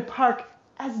 you're going to park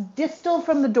as distal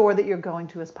from the door that you're going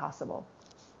to as possible.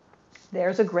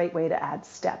 There's a great way to add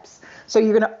steps. So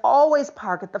you're going to always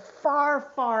park at the far,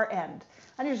 far end.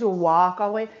 And you're just going to walk all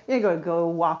the way. You're going to go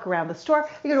walk around the store.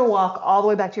 You're going to walk all the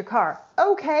way back to your car.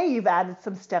 Okay, you've added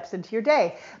some steps into your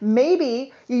day.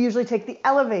 Maybe you usually take the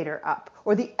elevator up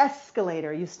or the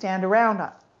escalator you stand around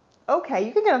on. Okay,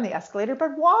 you can get on the escalator,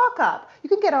 but walk up. You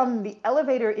can get on the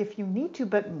elevator if you need to,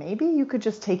 but maybe you could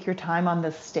just take your time on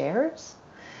the stairs.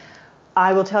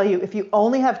 I will tell you, if you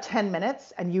only have 10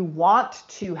 minutes and you want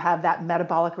to have that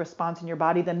metabolic response in your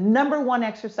body, the number one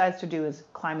exercise to do is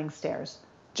climbing stairs.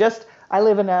 I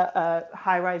live in a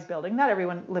high-rise building. Not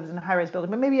everyone lives in a high-rise building,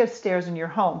 but maybe you have stairs in your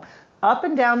home. Up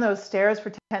and down those stairs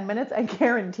for 10 minutes, I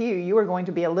guarantee you are going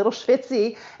to be a little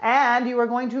schwitzy and you are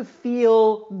going to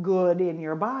feel good in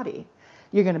your body.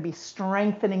 You're going to be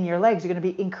strengthening your legs. You're going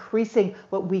to be increasing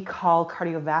what we call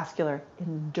cardiovascular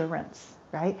endurance,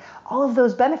 right? All of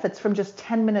those benefits from just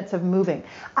 10 minutes of moving.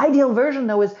 Ideal version,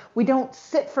 though, is we don't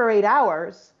sit for 8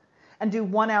 hours and do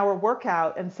 1 hour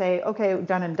workout and say, okay,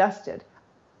 done and dusted.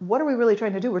 What are we really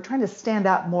trying to do? We're trying to stand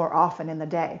up more often in the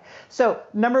day. So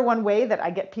number one way that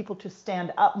I get people to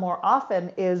stand up more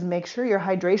often is make sure your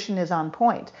hydration is on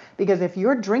point. Because if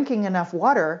you're drinking enough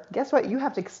water, guess what? You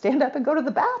have to stand up and go to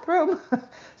the bathroom.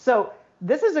 So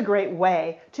this is a great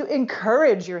way to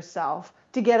encourage yourself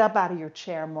to get up out of your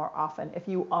chair more often if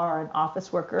you are an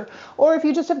office worker or if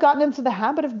you just have gotten into the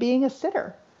habit of being a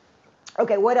sitter.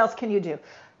 Okay, what else can you do?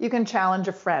 You can challenge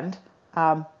a friend.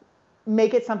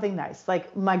 Make it something nice.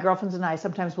 Like my girlfriends and I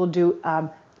sometimes will do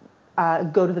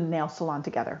go to the nail salon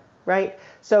together, right?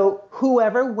 So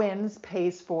whoever wins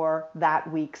pays for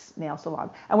that week's nail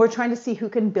salon. And we're trying to see who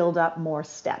can build up more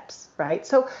steps, right?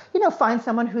 So, find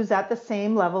someone who's at the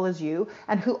same level as you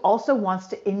and who also wants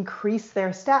to increase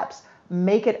their steps.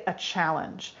 Make it a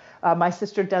challenge. My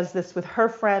sister does this with her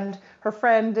friend. Her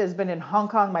friend has been in Hong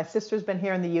Kong. My sister's been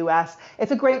here in the US.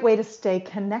 It's a great way to stay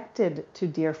connected to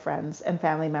dear friends and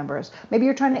family members. Maybe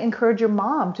you're trying to encourage your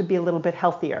mom to be a little bit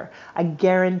healthier. I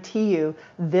guarantee you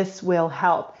this will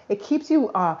help. It keeps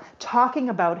you talking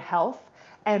about health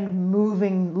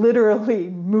and literally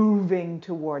moving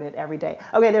toward it every day.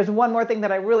 Okay, there's one more thing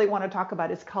that I really want to talk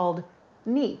about. It's called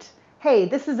NEAT. Hey,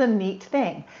 this is a neat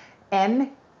thing.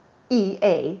 NEAT.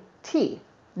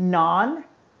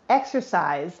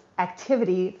 Non-exercise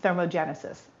activity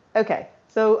thermogenesis. Okay,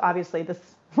 so obviously this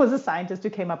was a scientist who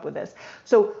came up with this.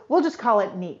 So we'll just call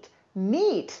it NEAT.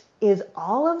 NEAT is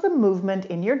all of the movement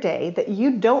in your day that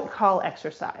you don't call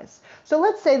exercise. So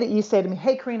let's say that you say to me,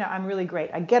 hey, Karina, I'm really great.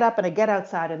 I get up and I get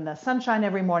outside in the sunshine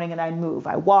every morning and I move.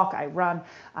 I walk, I run,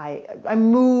 I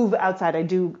move outside, I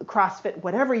do CrossFit,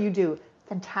 whatever you do.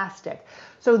 Fantastic.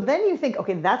 So then you think,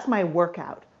 okay, that's my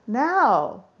workout.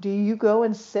 Now, do you go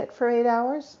and sit for 8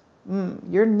 hours?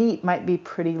 your NEAT might be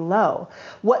pretty low.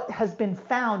 What has been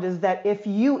found is that if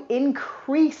you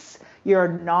increase your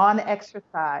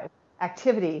non-exercise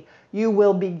activity, you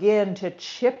will begin to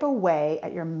chip away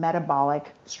at your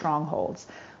metabolic strongholds,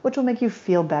 which will make you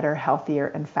feel better, healthier,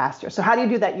 and faster. So how do you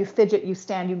do that? You fidget, you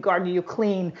stand, you garden, you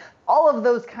clean, all of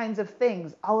those kinds of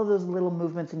things, all of those little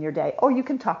movements in your day. Or you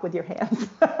can talk with your hands,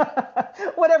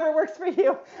 whatever works for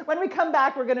you. When we come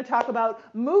back, we're going to talk about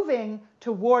moving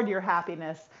toward your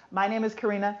happiness. My name is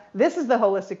Karina. This is The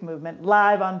Holistic Movement,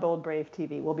 live on Bold Brave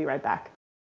TV. We'll be right back.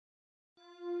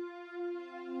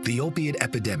 The opiate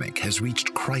epidemic has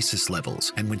reached crisis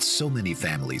levels, and with so many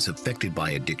families affected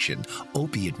by addiction,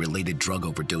 opiate-related drug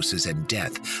overdoses, and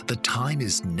death, the time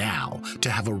is now to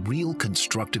have a real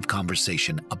constructive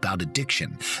conversation about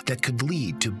addiction that could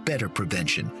lead to better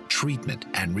prevention, treatment,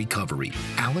 and recovery.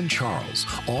 Alan Charles,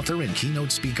 author and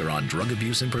keynote speaker on drug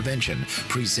abuse and prevention,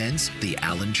 presents The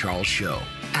Alan Charles Show.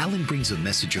 Alan brings a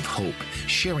message of hope,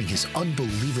 sharing his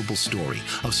unbelievable story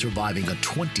of surviving a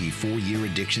 24-year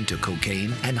addiction to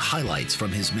cocaine and highlights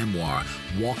from his memoir,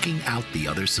 Walking Out the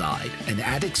Other Side, an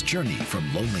addict's journey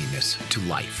from loneliness to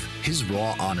life. His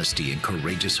raw honesty and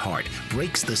courageous heart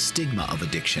breaks the stigma of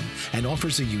addiction and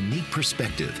offers a unique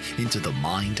perspective into the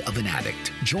mind of an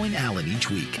addict. Join Alan each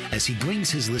week as he brings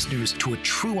his listeners to a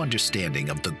true understanding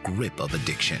of the grip of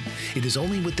addiction. It is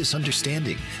only with this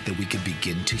understanding that we can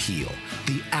begin to heal.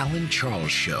 The Alan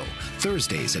Charles Show,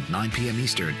 Thursdays at 9 p.m.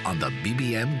 Eastern on the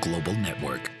BBM Global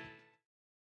Network.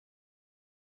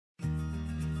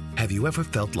 Have you ever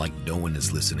felt like no one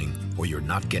is listening, or you're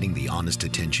not getting the honest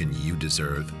attention you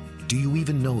deserve? Do you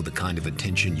even know the kind of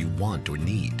attention you want or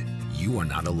need? You are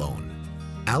not alone.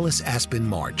 Alice Aspen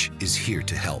March is here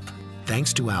to help.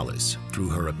 Thanks to Alice, through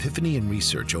her epiphany and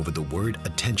research over the word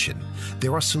attention,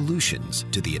 there are solutions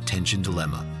to the attention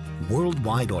dilemma.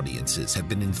 Worldwide audiences have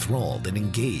been enthralled and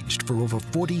engaged for over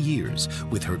 40 years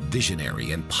with her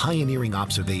visionary and pioneering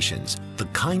observations. The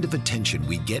kind of attention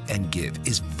we get and give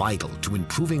is vital to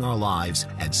improving our lives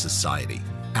and society.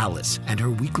 Alice and her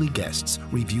weekly guests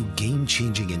review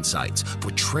game-changing insights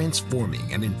for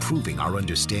transforming and improving our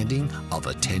understanding of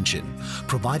attention,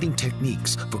 providing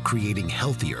techniques for creating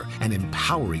healthier and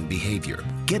empowering behavior.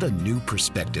 Get a new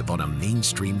perspective on a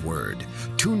mainstream word.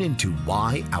 Tune into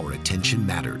Why Our Attention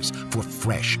Matters for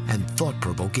fresh and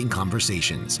thought-provoking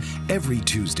conversations every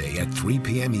Tuesday at 3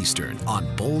 p.m. Eastern on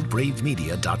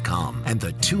boldbravemedia.com and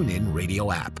the TuneIn Radio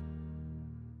app.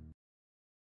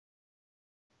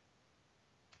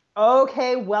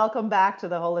 Okay, welcome back to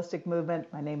The Holistic Movement.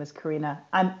 My name is Karina.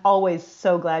 I'm always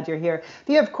so glad you're here. If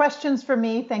you have questions for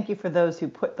me, thank you for those who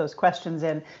put those questions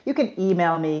in. You can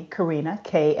email me, Karina,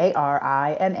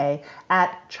 Karina,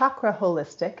 at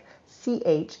chakraholistic,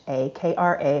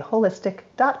 CHAKRA,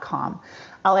 holistic.com.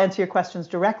 I'll answer your questions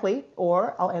directly,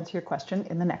 or I'll answer your question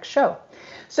in the next show.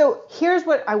 So here's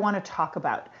what I want to talk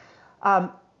about.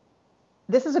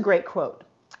 This is a great quote.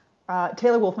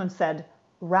 Taylor Wolfman said,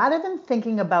 rather than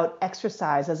thinking about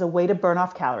exercise as a way to burn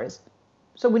off calories,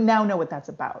 so we now know what that's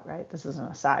about, right? This is an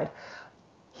aside.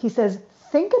 He says,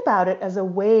 think about it as a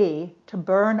way to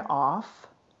burn off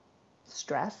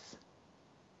stress,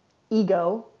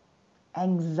 ego,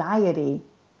 anxiety,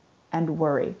 and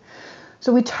worry.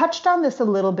 So we touched on this a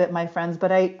little bit, my friends,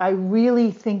 but I really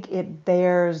think it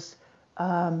bears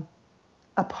a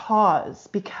pause,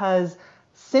 because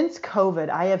since COVID,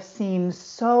 I have seen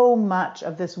so much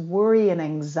of this worry and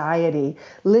anxiety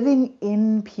living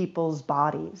in people's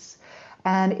bodies.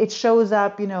 And it shows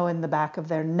up, in the back of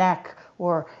their neck,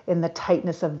 or in the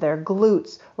tightness of their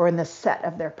glutes, or in the set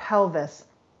of their pelvis,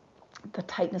 the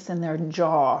tightness in their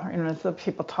jaw. The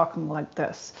people talking like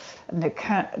this, and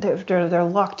they're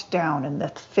locked down in the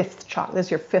fifth chakra. There's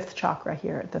your fifth chakra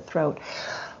here at the throat.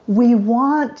 I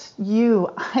want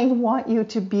you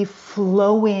to be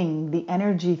flowing the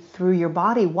energy through your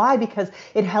body. Why? Because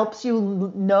it helps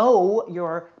you know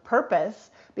your purpose,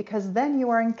 because then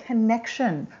you are in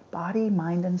connection, body,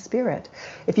 mind, and spirit.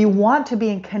 If you want to be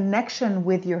in connection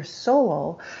with your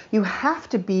soul, you have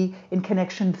to be in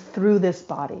connection through this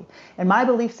body. In my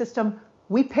belief system,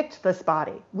 we picked this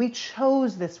body. We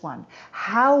chose this one.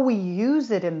 How we use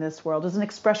it in this world is an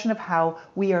expression of how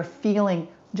we are feeling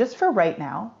just for right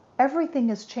now. Everything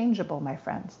is changeable, my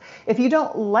friends. If you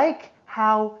don't like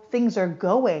how things are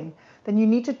going, then you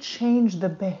need to change the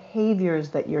behaviors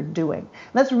that you're doing.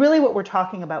 And that's really what we're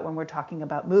talking about when we're talking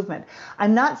about movement.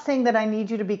 I'm not saying that I need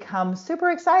you to become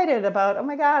super excited about, oh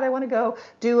my God, I want to go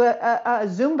do a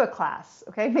Zumba class.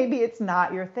 Okay, maybe it's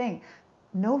not your thing.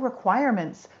 No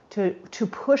requirements to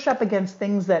push up against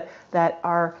things that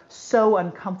are so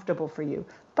uncomfortable for you.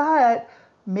 But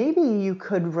maybe you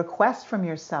could request from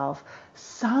yourself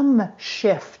some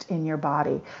shift in your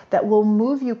body that will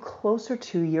move you closer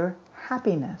to your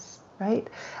happiness, right?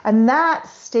 And that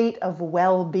state of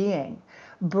well-being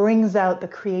brings out the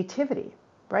creativity,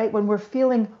 right? When we're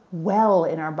feeling well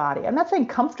in our body. I'm not saying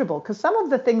comfortable, because some of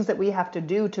the things that we have to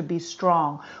do to be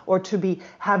strong or to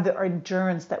have the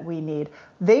endurance that we need,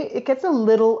 it gets a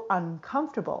little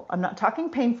uncomfortable. I'm not talking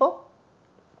painful.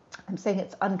 I'm saying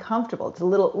it's uncomfortable. It's a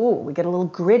little, we get a little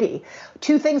gritty.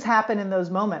 Two things happen in those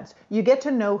moments. You get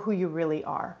to know who you really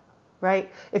are,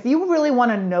 right? If you really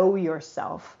want to know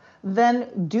yourself,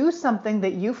 then do something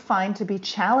that you find to be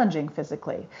challenging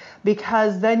physically,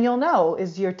 because then you'll know,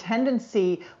 is your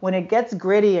tendency when it gets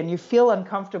gritty and you feel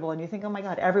uncomfortable and you think, oh my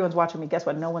God, everyone's watching me. Guess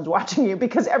what? No one's watching you,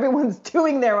 because everyone's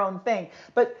doing their own thing.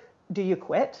 But do you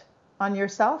quit on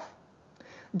yourself?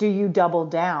 Do you double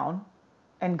down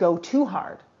and go too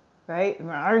hard, right?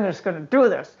 I'm just going to do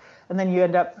this. And then you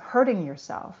end up hurting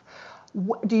yourself.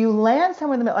 Do you land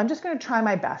somewhere in the middle? I'm just going to try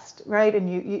my best, right?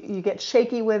 And you get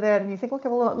shaky with it and you think, okay,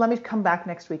 well, let me come back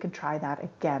next week and try that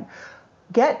again.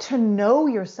 Get to know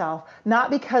yourself, not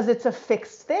because it's a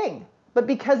fixed thing, but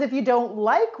because if you don't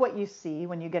like what you see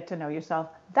when you get to know yourself,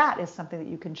 that is something that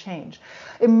you can change.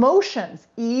 Emotions,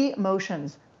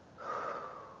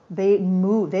 they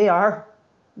move, they are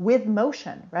with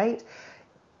motion, right?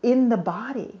 In the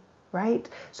body, right?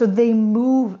 So they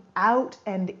move out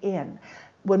and in.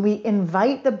 When we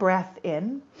invite the breath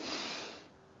in,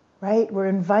 right, we're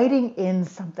inviting in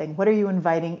something. What are you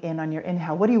inviting in on your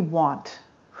inhale? What do you want?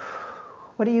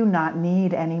 What do you not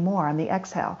need anymore on the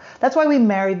exhale? That's why we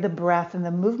married the breath and the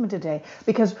movement today,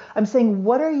 because I'm saying,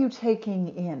 what are you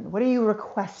taking in? What are you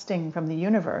requesting from the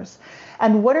universe?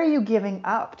 And what are you giving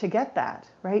up to get that,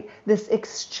 right? This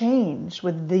exchange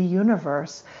with the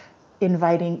universe,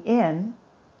 inviting in.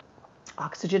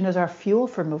 Oxygen is our fuel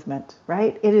for movement,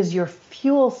 right? It is your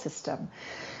fuel system.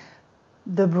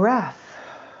 The breath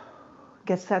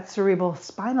gets that cerebral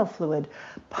spinal fluid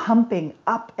pumping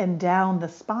up and down the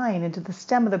spine, into the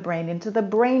stem of the brain, into the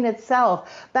brain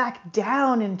itself, back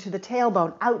down into the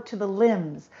tailbone, out to the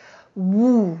limbs.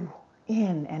 Woo,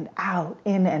 in and out,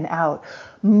 in and out.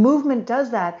 Movement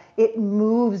does that. It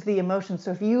moves the emotions.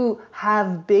 So if you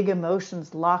have big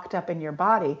emotions locked up in your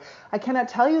body, I cannot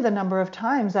tell you the number of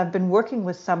times I've been working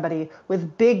with somebody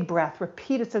with big breath,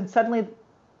 repeat it, and suddenly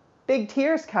big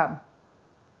tears come.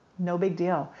 No big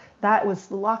deal. That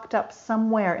was locked up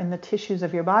somewhere in the tissues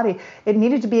of your body. It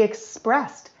needed to be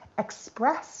expressed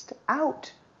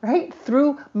out, right?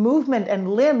 Through movement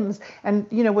and limbs. And,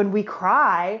 when we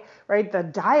cry, right, the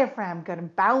diaphragm kind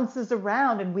of bounces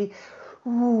around and we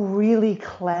really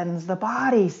cleanse the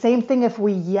body. Same thing if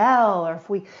we yell, or if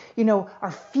we,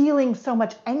 are feeling so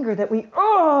much anger that we,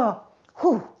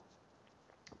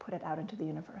 put it out into the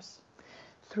universe.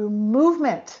 Through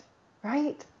movement,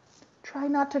 right? Try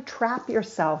not to trap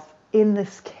yourself in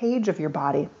this cage of your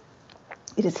body.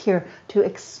 It is here to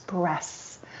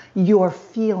express your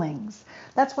feelings.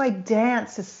 That's why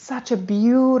dance is such a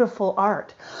beautiful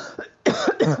art.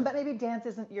 But maybe dance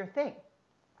isn't your thing,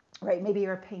 right? Maybe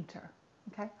you're a painter,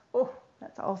 okay?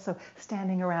 That's also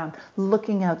standing around,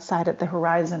 looking outside at the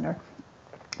horizon, or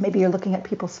maybe you're looking at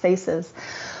people's faces.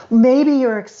 Maybe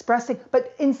you're expressing,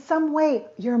 but in some way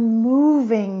you're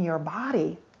moving your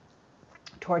body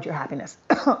toward your happiness.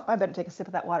 I better take a sip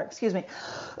of that water. Excuse me.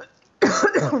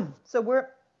 So we're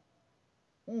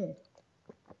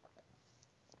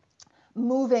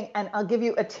moving, and I'll give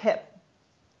you a tip.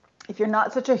 If you're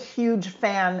not such a huge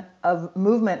fan of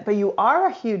movement, but you are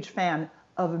a huge fan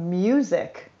of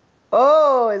music,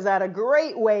 is that a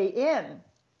great way in?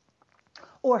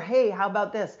 Or hey, how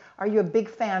about this? Are you a big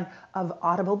fan of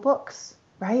audible books,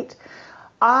 right?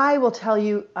 I will tell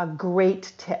you a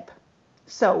great tip.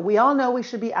 So we all know we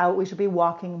should be out, we should be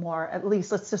walking more, at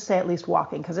least, let's just say at least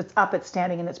walking, because it's up, it's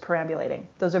standing, and it's perambulating.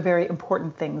 Those are very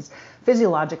important things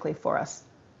physiologically for us.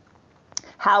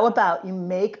 How about you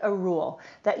make a rule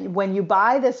that when you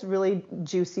buy this really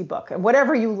juicy book,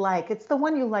 whatever you like, it's the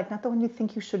one you like, not the one you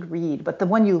think you should read, but the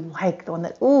one you like, the one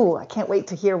that, I can't wait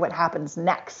to hear what happens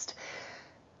next.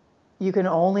 You can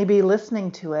only be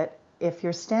listening to it if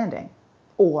you're standing,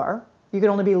 or you can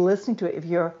only be listening to it if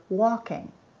you're walking.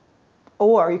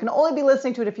 Or you can only be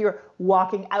listening to it if you're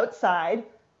walking outside,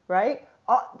 right?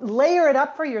 Layer it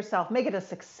up for yourself. Make it a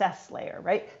success layer,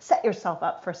 right? Set yourself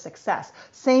up for success.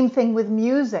 Same thing with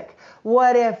music.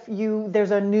 What if there's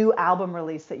a new album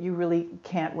release that you really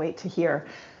can't wait to hear?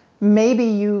 Maybe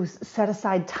you set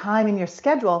aside time in your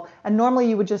schedule, and normally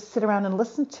you would just sit around and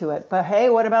listen to it. But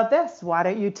hey, what about this? Why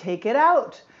don't you take it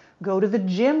out? Go to the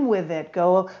gym with it.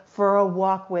 Go for a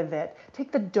walk with it.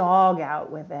 Take the dog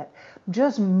out with it.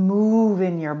 Just move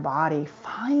in your body.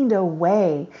 Find a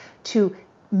way to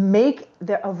make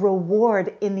a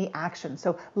reward in the action.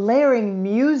 So layering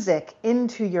music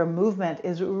into your movement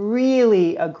is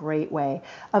really a great way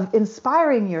of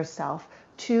inspiring yourself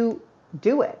to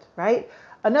do it, right?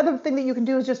 Another thing that you can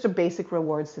do is just a basic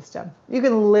reward system. You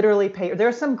can literally pay. There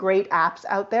are some great apps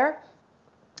out there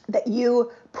that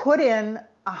you put in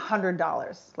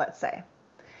 $100, let's say.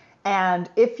 And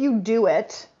if you do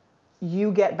it,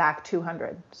 you get back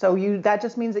 200. So that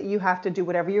just means that you have to do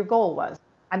whatever your goal was.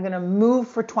 I'm going to move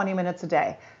for 20 minutes a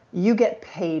day. You get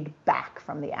paid back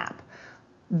from the app.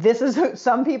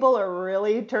 Some people are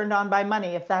really turned on by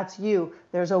money. If that's you,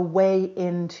 there's a way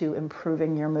into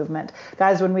improving your movement.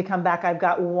 Guys, when we come back, I've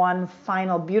got one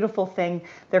final beautiful thing.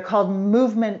 They're called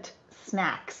movement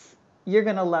snacks. You're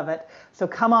going to love it. So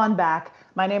come on back.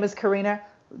 My name is Karina.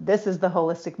 This is The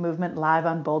Holistic Movement live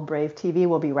on Bold Brave TV.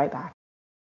 We'll be right back.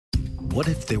 What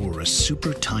if there were a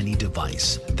super tiny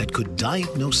device that could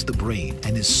diagnose the brain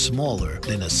and is smaller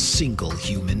than a single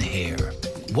human hair?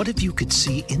 What if you could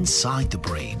see inside the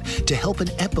brain to help an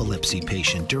epilepsy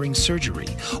patient during surgery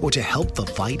or to help the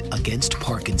fight against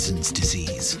Parkinson's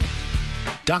disease?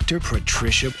 Dr.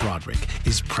 Patricia Broderick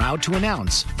is proud to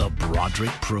announce the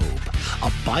Broderick Probe, a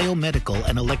biomedical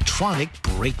and electronic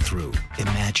breakthrough.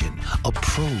 Imagine a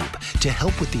probe to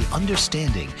help with the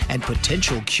understanding and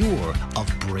potential cure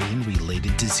of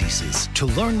brain-related diseases. To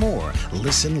learn more,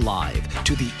 listen live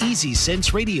to the Easy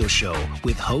Sense radio show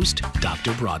with host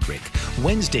Dr. Broderick,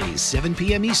 Wednesdays, 7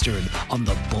 p.m. Eastern on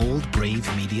the Bold Brave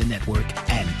Media Network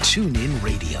and TuneIn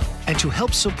Radio. And to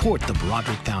help support the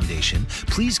Broderick Foundation,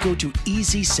 please go to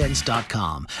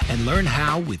EasySense.com and learn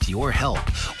how, with your help,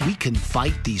 we can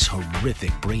fight these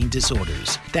horrific brain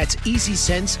disorders. That's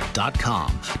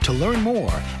EasySense.com to learn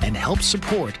more and help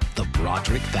support the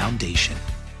Broderick Foundation.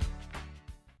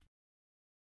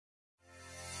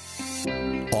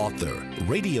 Author,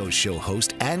 radio show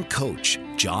host, and coach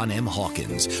John M.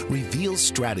 Hawkins reveals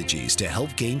strategies to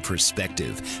help gain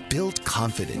perspective, build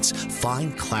confidence,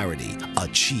 find clarity,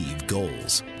 achieve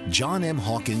goals. John M.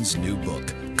 Hawkins' new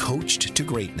book, Coached to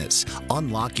Greatness,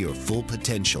 Unlock Your Full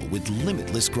Potential with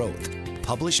Limitless Growth,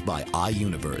 published by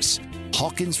iUniverse.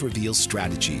 Hawkins reveals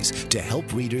strategies to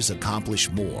help readers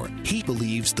accomplish more. He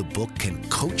believes the book can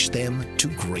coach them to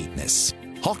greatness.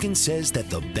 Hawkins says that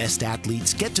the best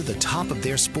athletes get to the top of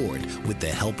their sport with the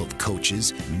help of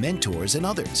coaches, mentors, and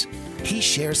others. He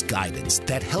shares guidance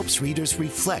that helps readers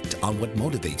reflect on what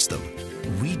motivates them.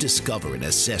 Rediscover and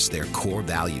assess their core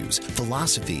values,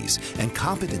 philosophies, and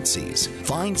competencies.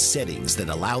 Find settings that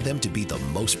allow them to be the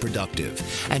most productive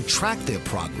and track their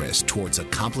progress towards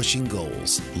accomplishing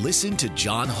goals. Listen to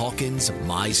John Hawkins'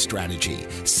 My Strategy,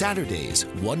 Saturdays,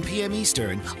 1 p.m.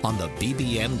 Eastern on the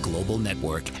BBM Global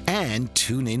Network and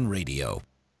TuneIn Radio.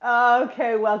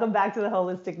 Okay, welcome back to the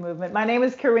Holistic Movement. My name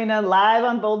is Karina, live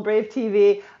on Bold Brave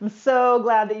TV. I'm so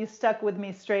glad that you stuck with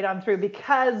me straight on through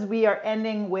because we are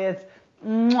ending with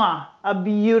a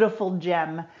beautiful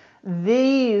gem.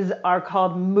 These are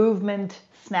called movement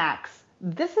snacks.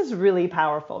 This is really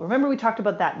powerful. Remember we talked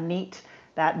about that NEAT,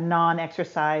 that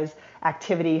non-exercise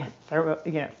activity,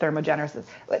 thermogenesis.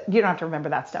 You don't have to remember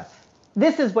that stuff.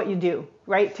 This is what you do,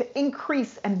 right? To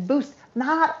increase and boost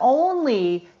not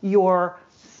only your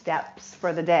steps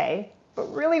for the day,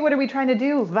 but really what are we trying to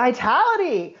do?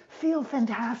 Vitality. Feel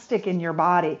fantastic in your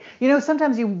body. You know,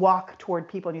 sometimes you walk toward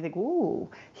people and you think, ooh,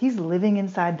 he's living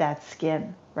inside that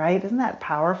skin, right? Isn't that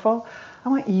powerful? I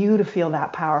want you to feel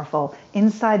that powerful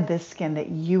inside this skin that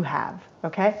you have,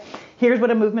 okay? Here's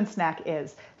what a movement snack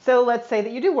is. So let's say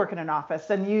that you do work in an office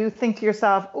and you think to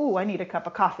yourself, ooh, I need a cup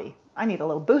of coffee. I need a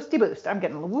little boosty boost. I'm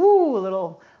getting a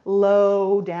little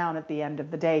low down at the end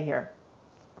of the day here.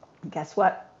 Guess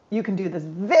what? You can do this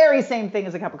very same thing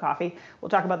as a cup of coffee. We'll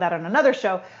talk about that on another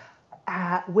show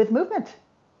with movement.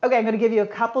 Okay, I'm going to give you a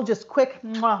couple just quick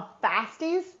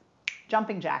fasties.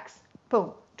 Jumping jacks.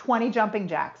 Boom. 20 jumping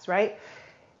jacks, right?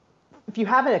 If you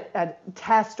have a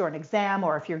test or an exam,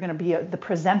 or if you're going to be the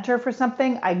presenter for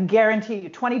something, I guarantee you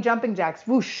 20 jumping jacks,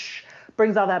 whoosh,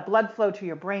 brings all that blood flow to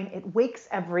your brain. It wakes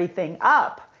everything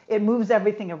up. It moves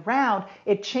everything around.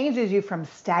 It changes you from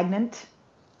stagnant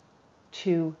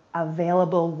to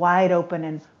available, wide open,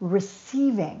 and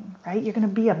receiving, right? You're going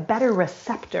to be a better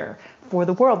receptor for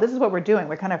the world. This is what we're doing.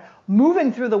 We're kind of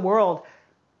moving through the world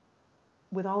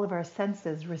with all of our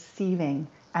senses, receiving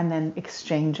and then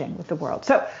exchanging with the world.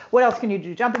 So what else can you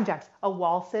do? Jumping jacks, a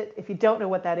wall sit. If you don't know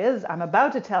what that is, I'm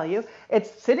about to tell you.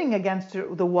 It's sitting against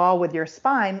the wall with your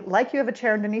spine like you have a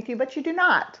chair underneath you, but you do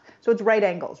not. So it's right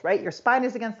angles, right? Your spine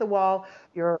is against the wall,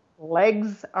 your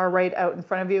legs are right out in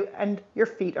front of you, and your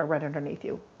feet are right underneath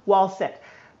you. Wall sit.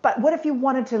 But what if you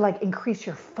wanted to like increase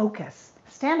your focus?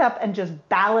 Stand up and just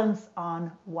balance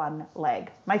on one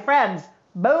leg. My friends,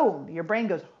 boom, your brain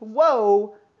goes,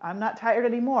 whoa, I'm not tired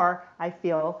anymore. I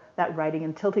feel that righting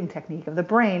and tilting technique of the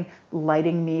brain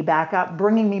lighting me back up,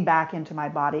 bringing me back into my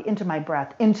body, into my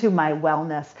breath, into my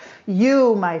wellness.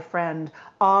 You, my friend,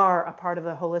 are a part of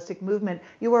the holistic movement.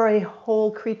 You are a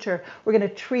whole creature. We're going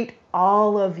to treat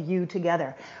all of you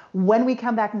together. When we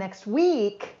come back next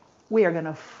week, we are going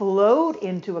to float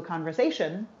into a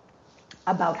conversation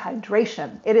about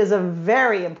hydration. It is a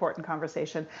very important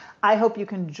conversation. I hope you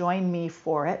can join me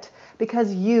for it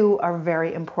because you are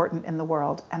very important in the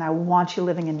world and I want you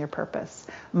living in your purpose.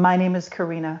 My name is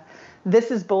Karina. This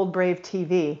is Bold Brave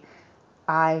TV.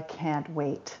 I can't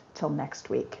wait till next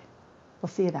week. We'll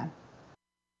see you then.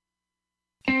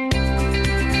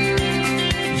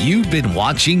 You've been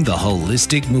watching The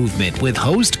Holistic Movement with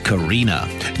host Karina.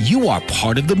 You are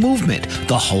part of the movement,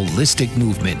 the holistic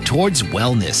movement towards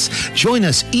wellness. Join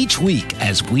us each week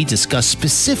as we discuss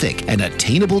specific and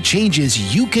attainable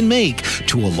changes you can make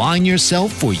to align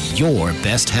yourself for your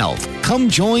best health. Come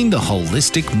join the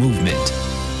holistic movement.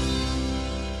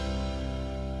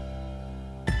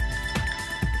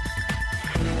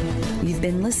 You've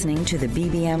been listening to the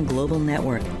BBM Global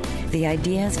Network. The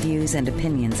ideas, views, and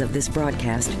opinions of this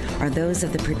broadcast are those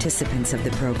of the participants of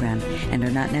the program and are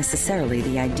not necessarily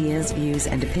the ideas, views,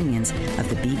 and opinions of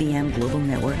the BBM Global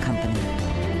Network Company.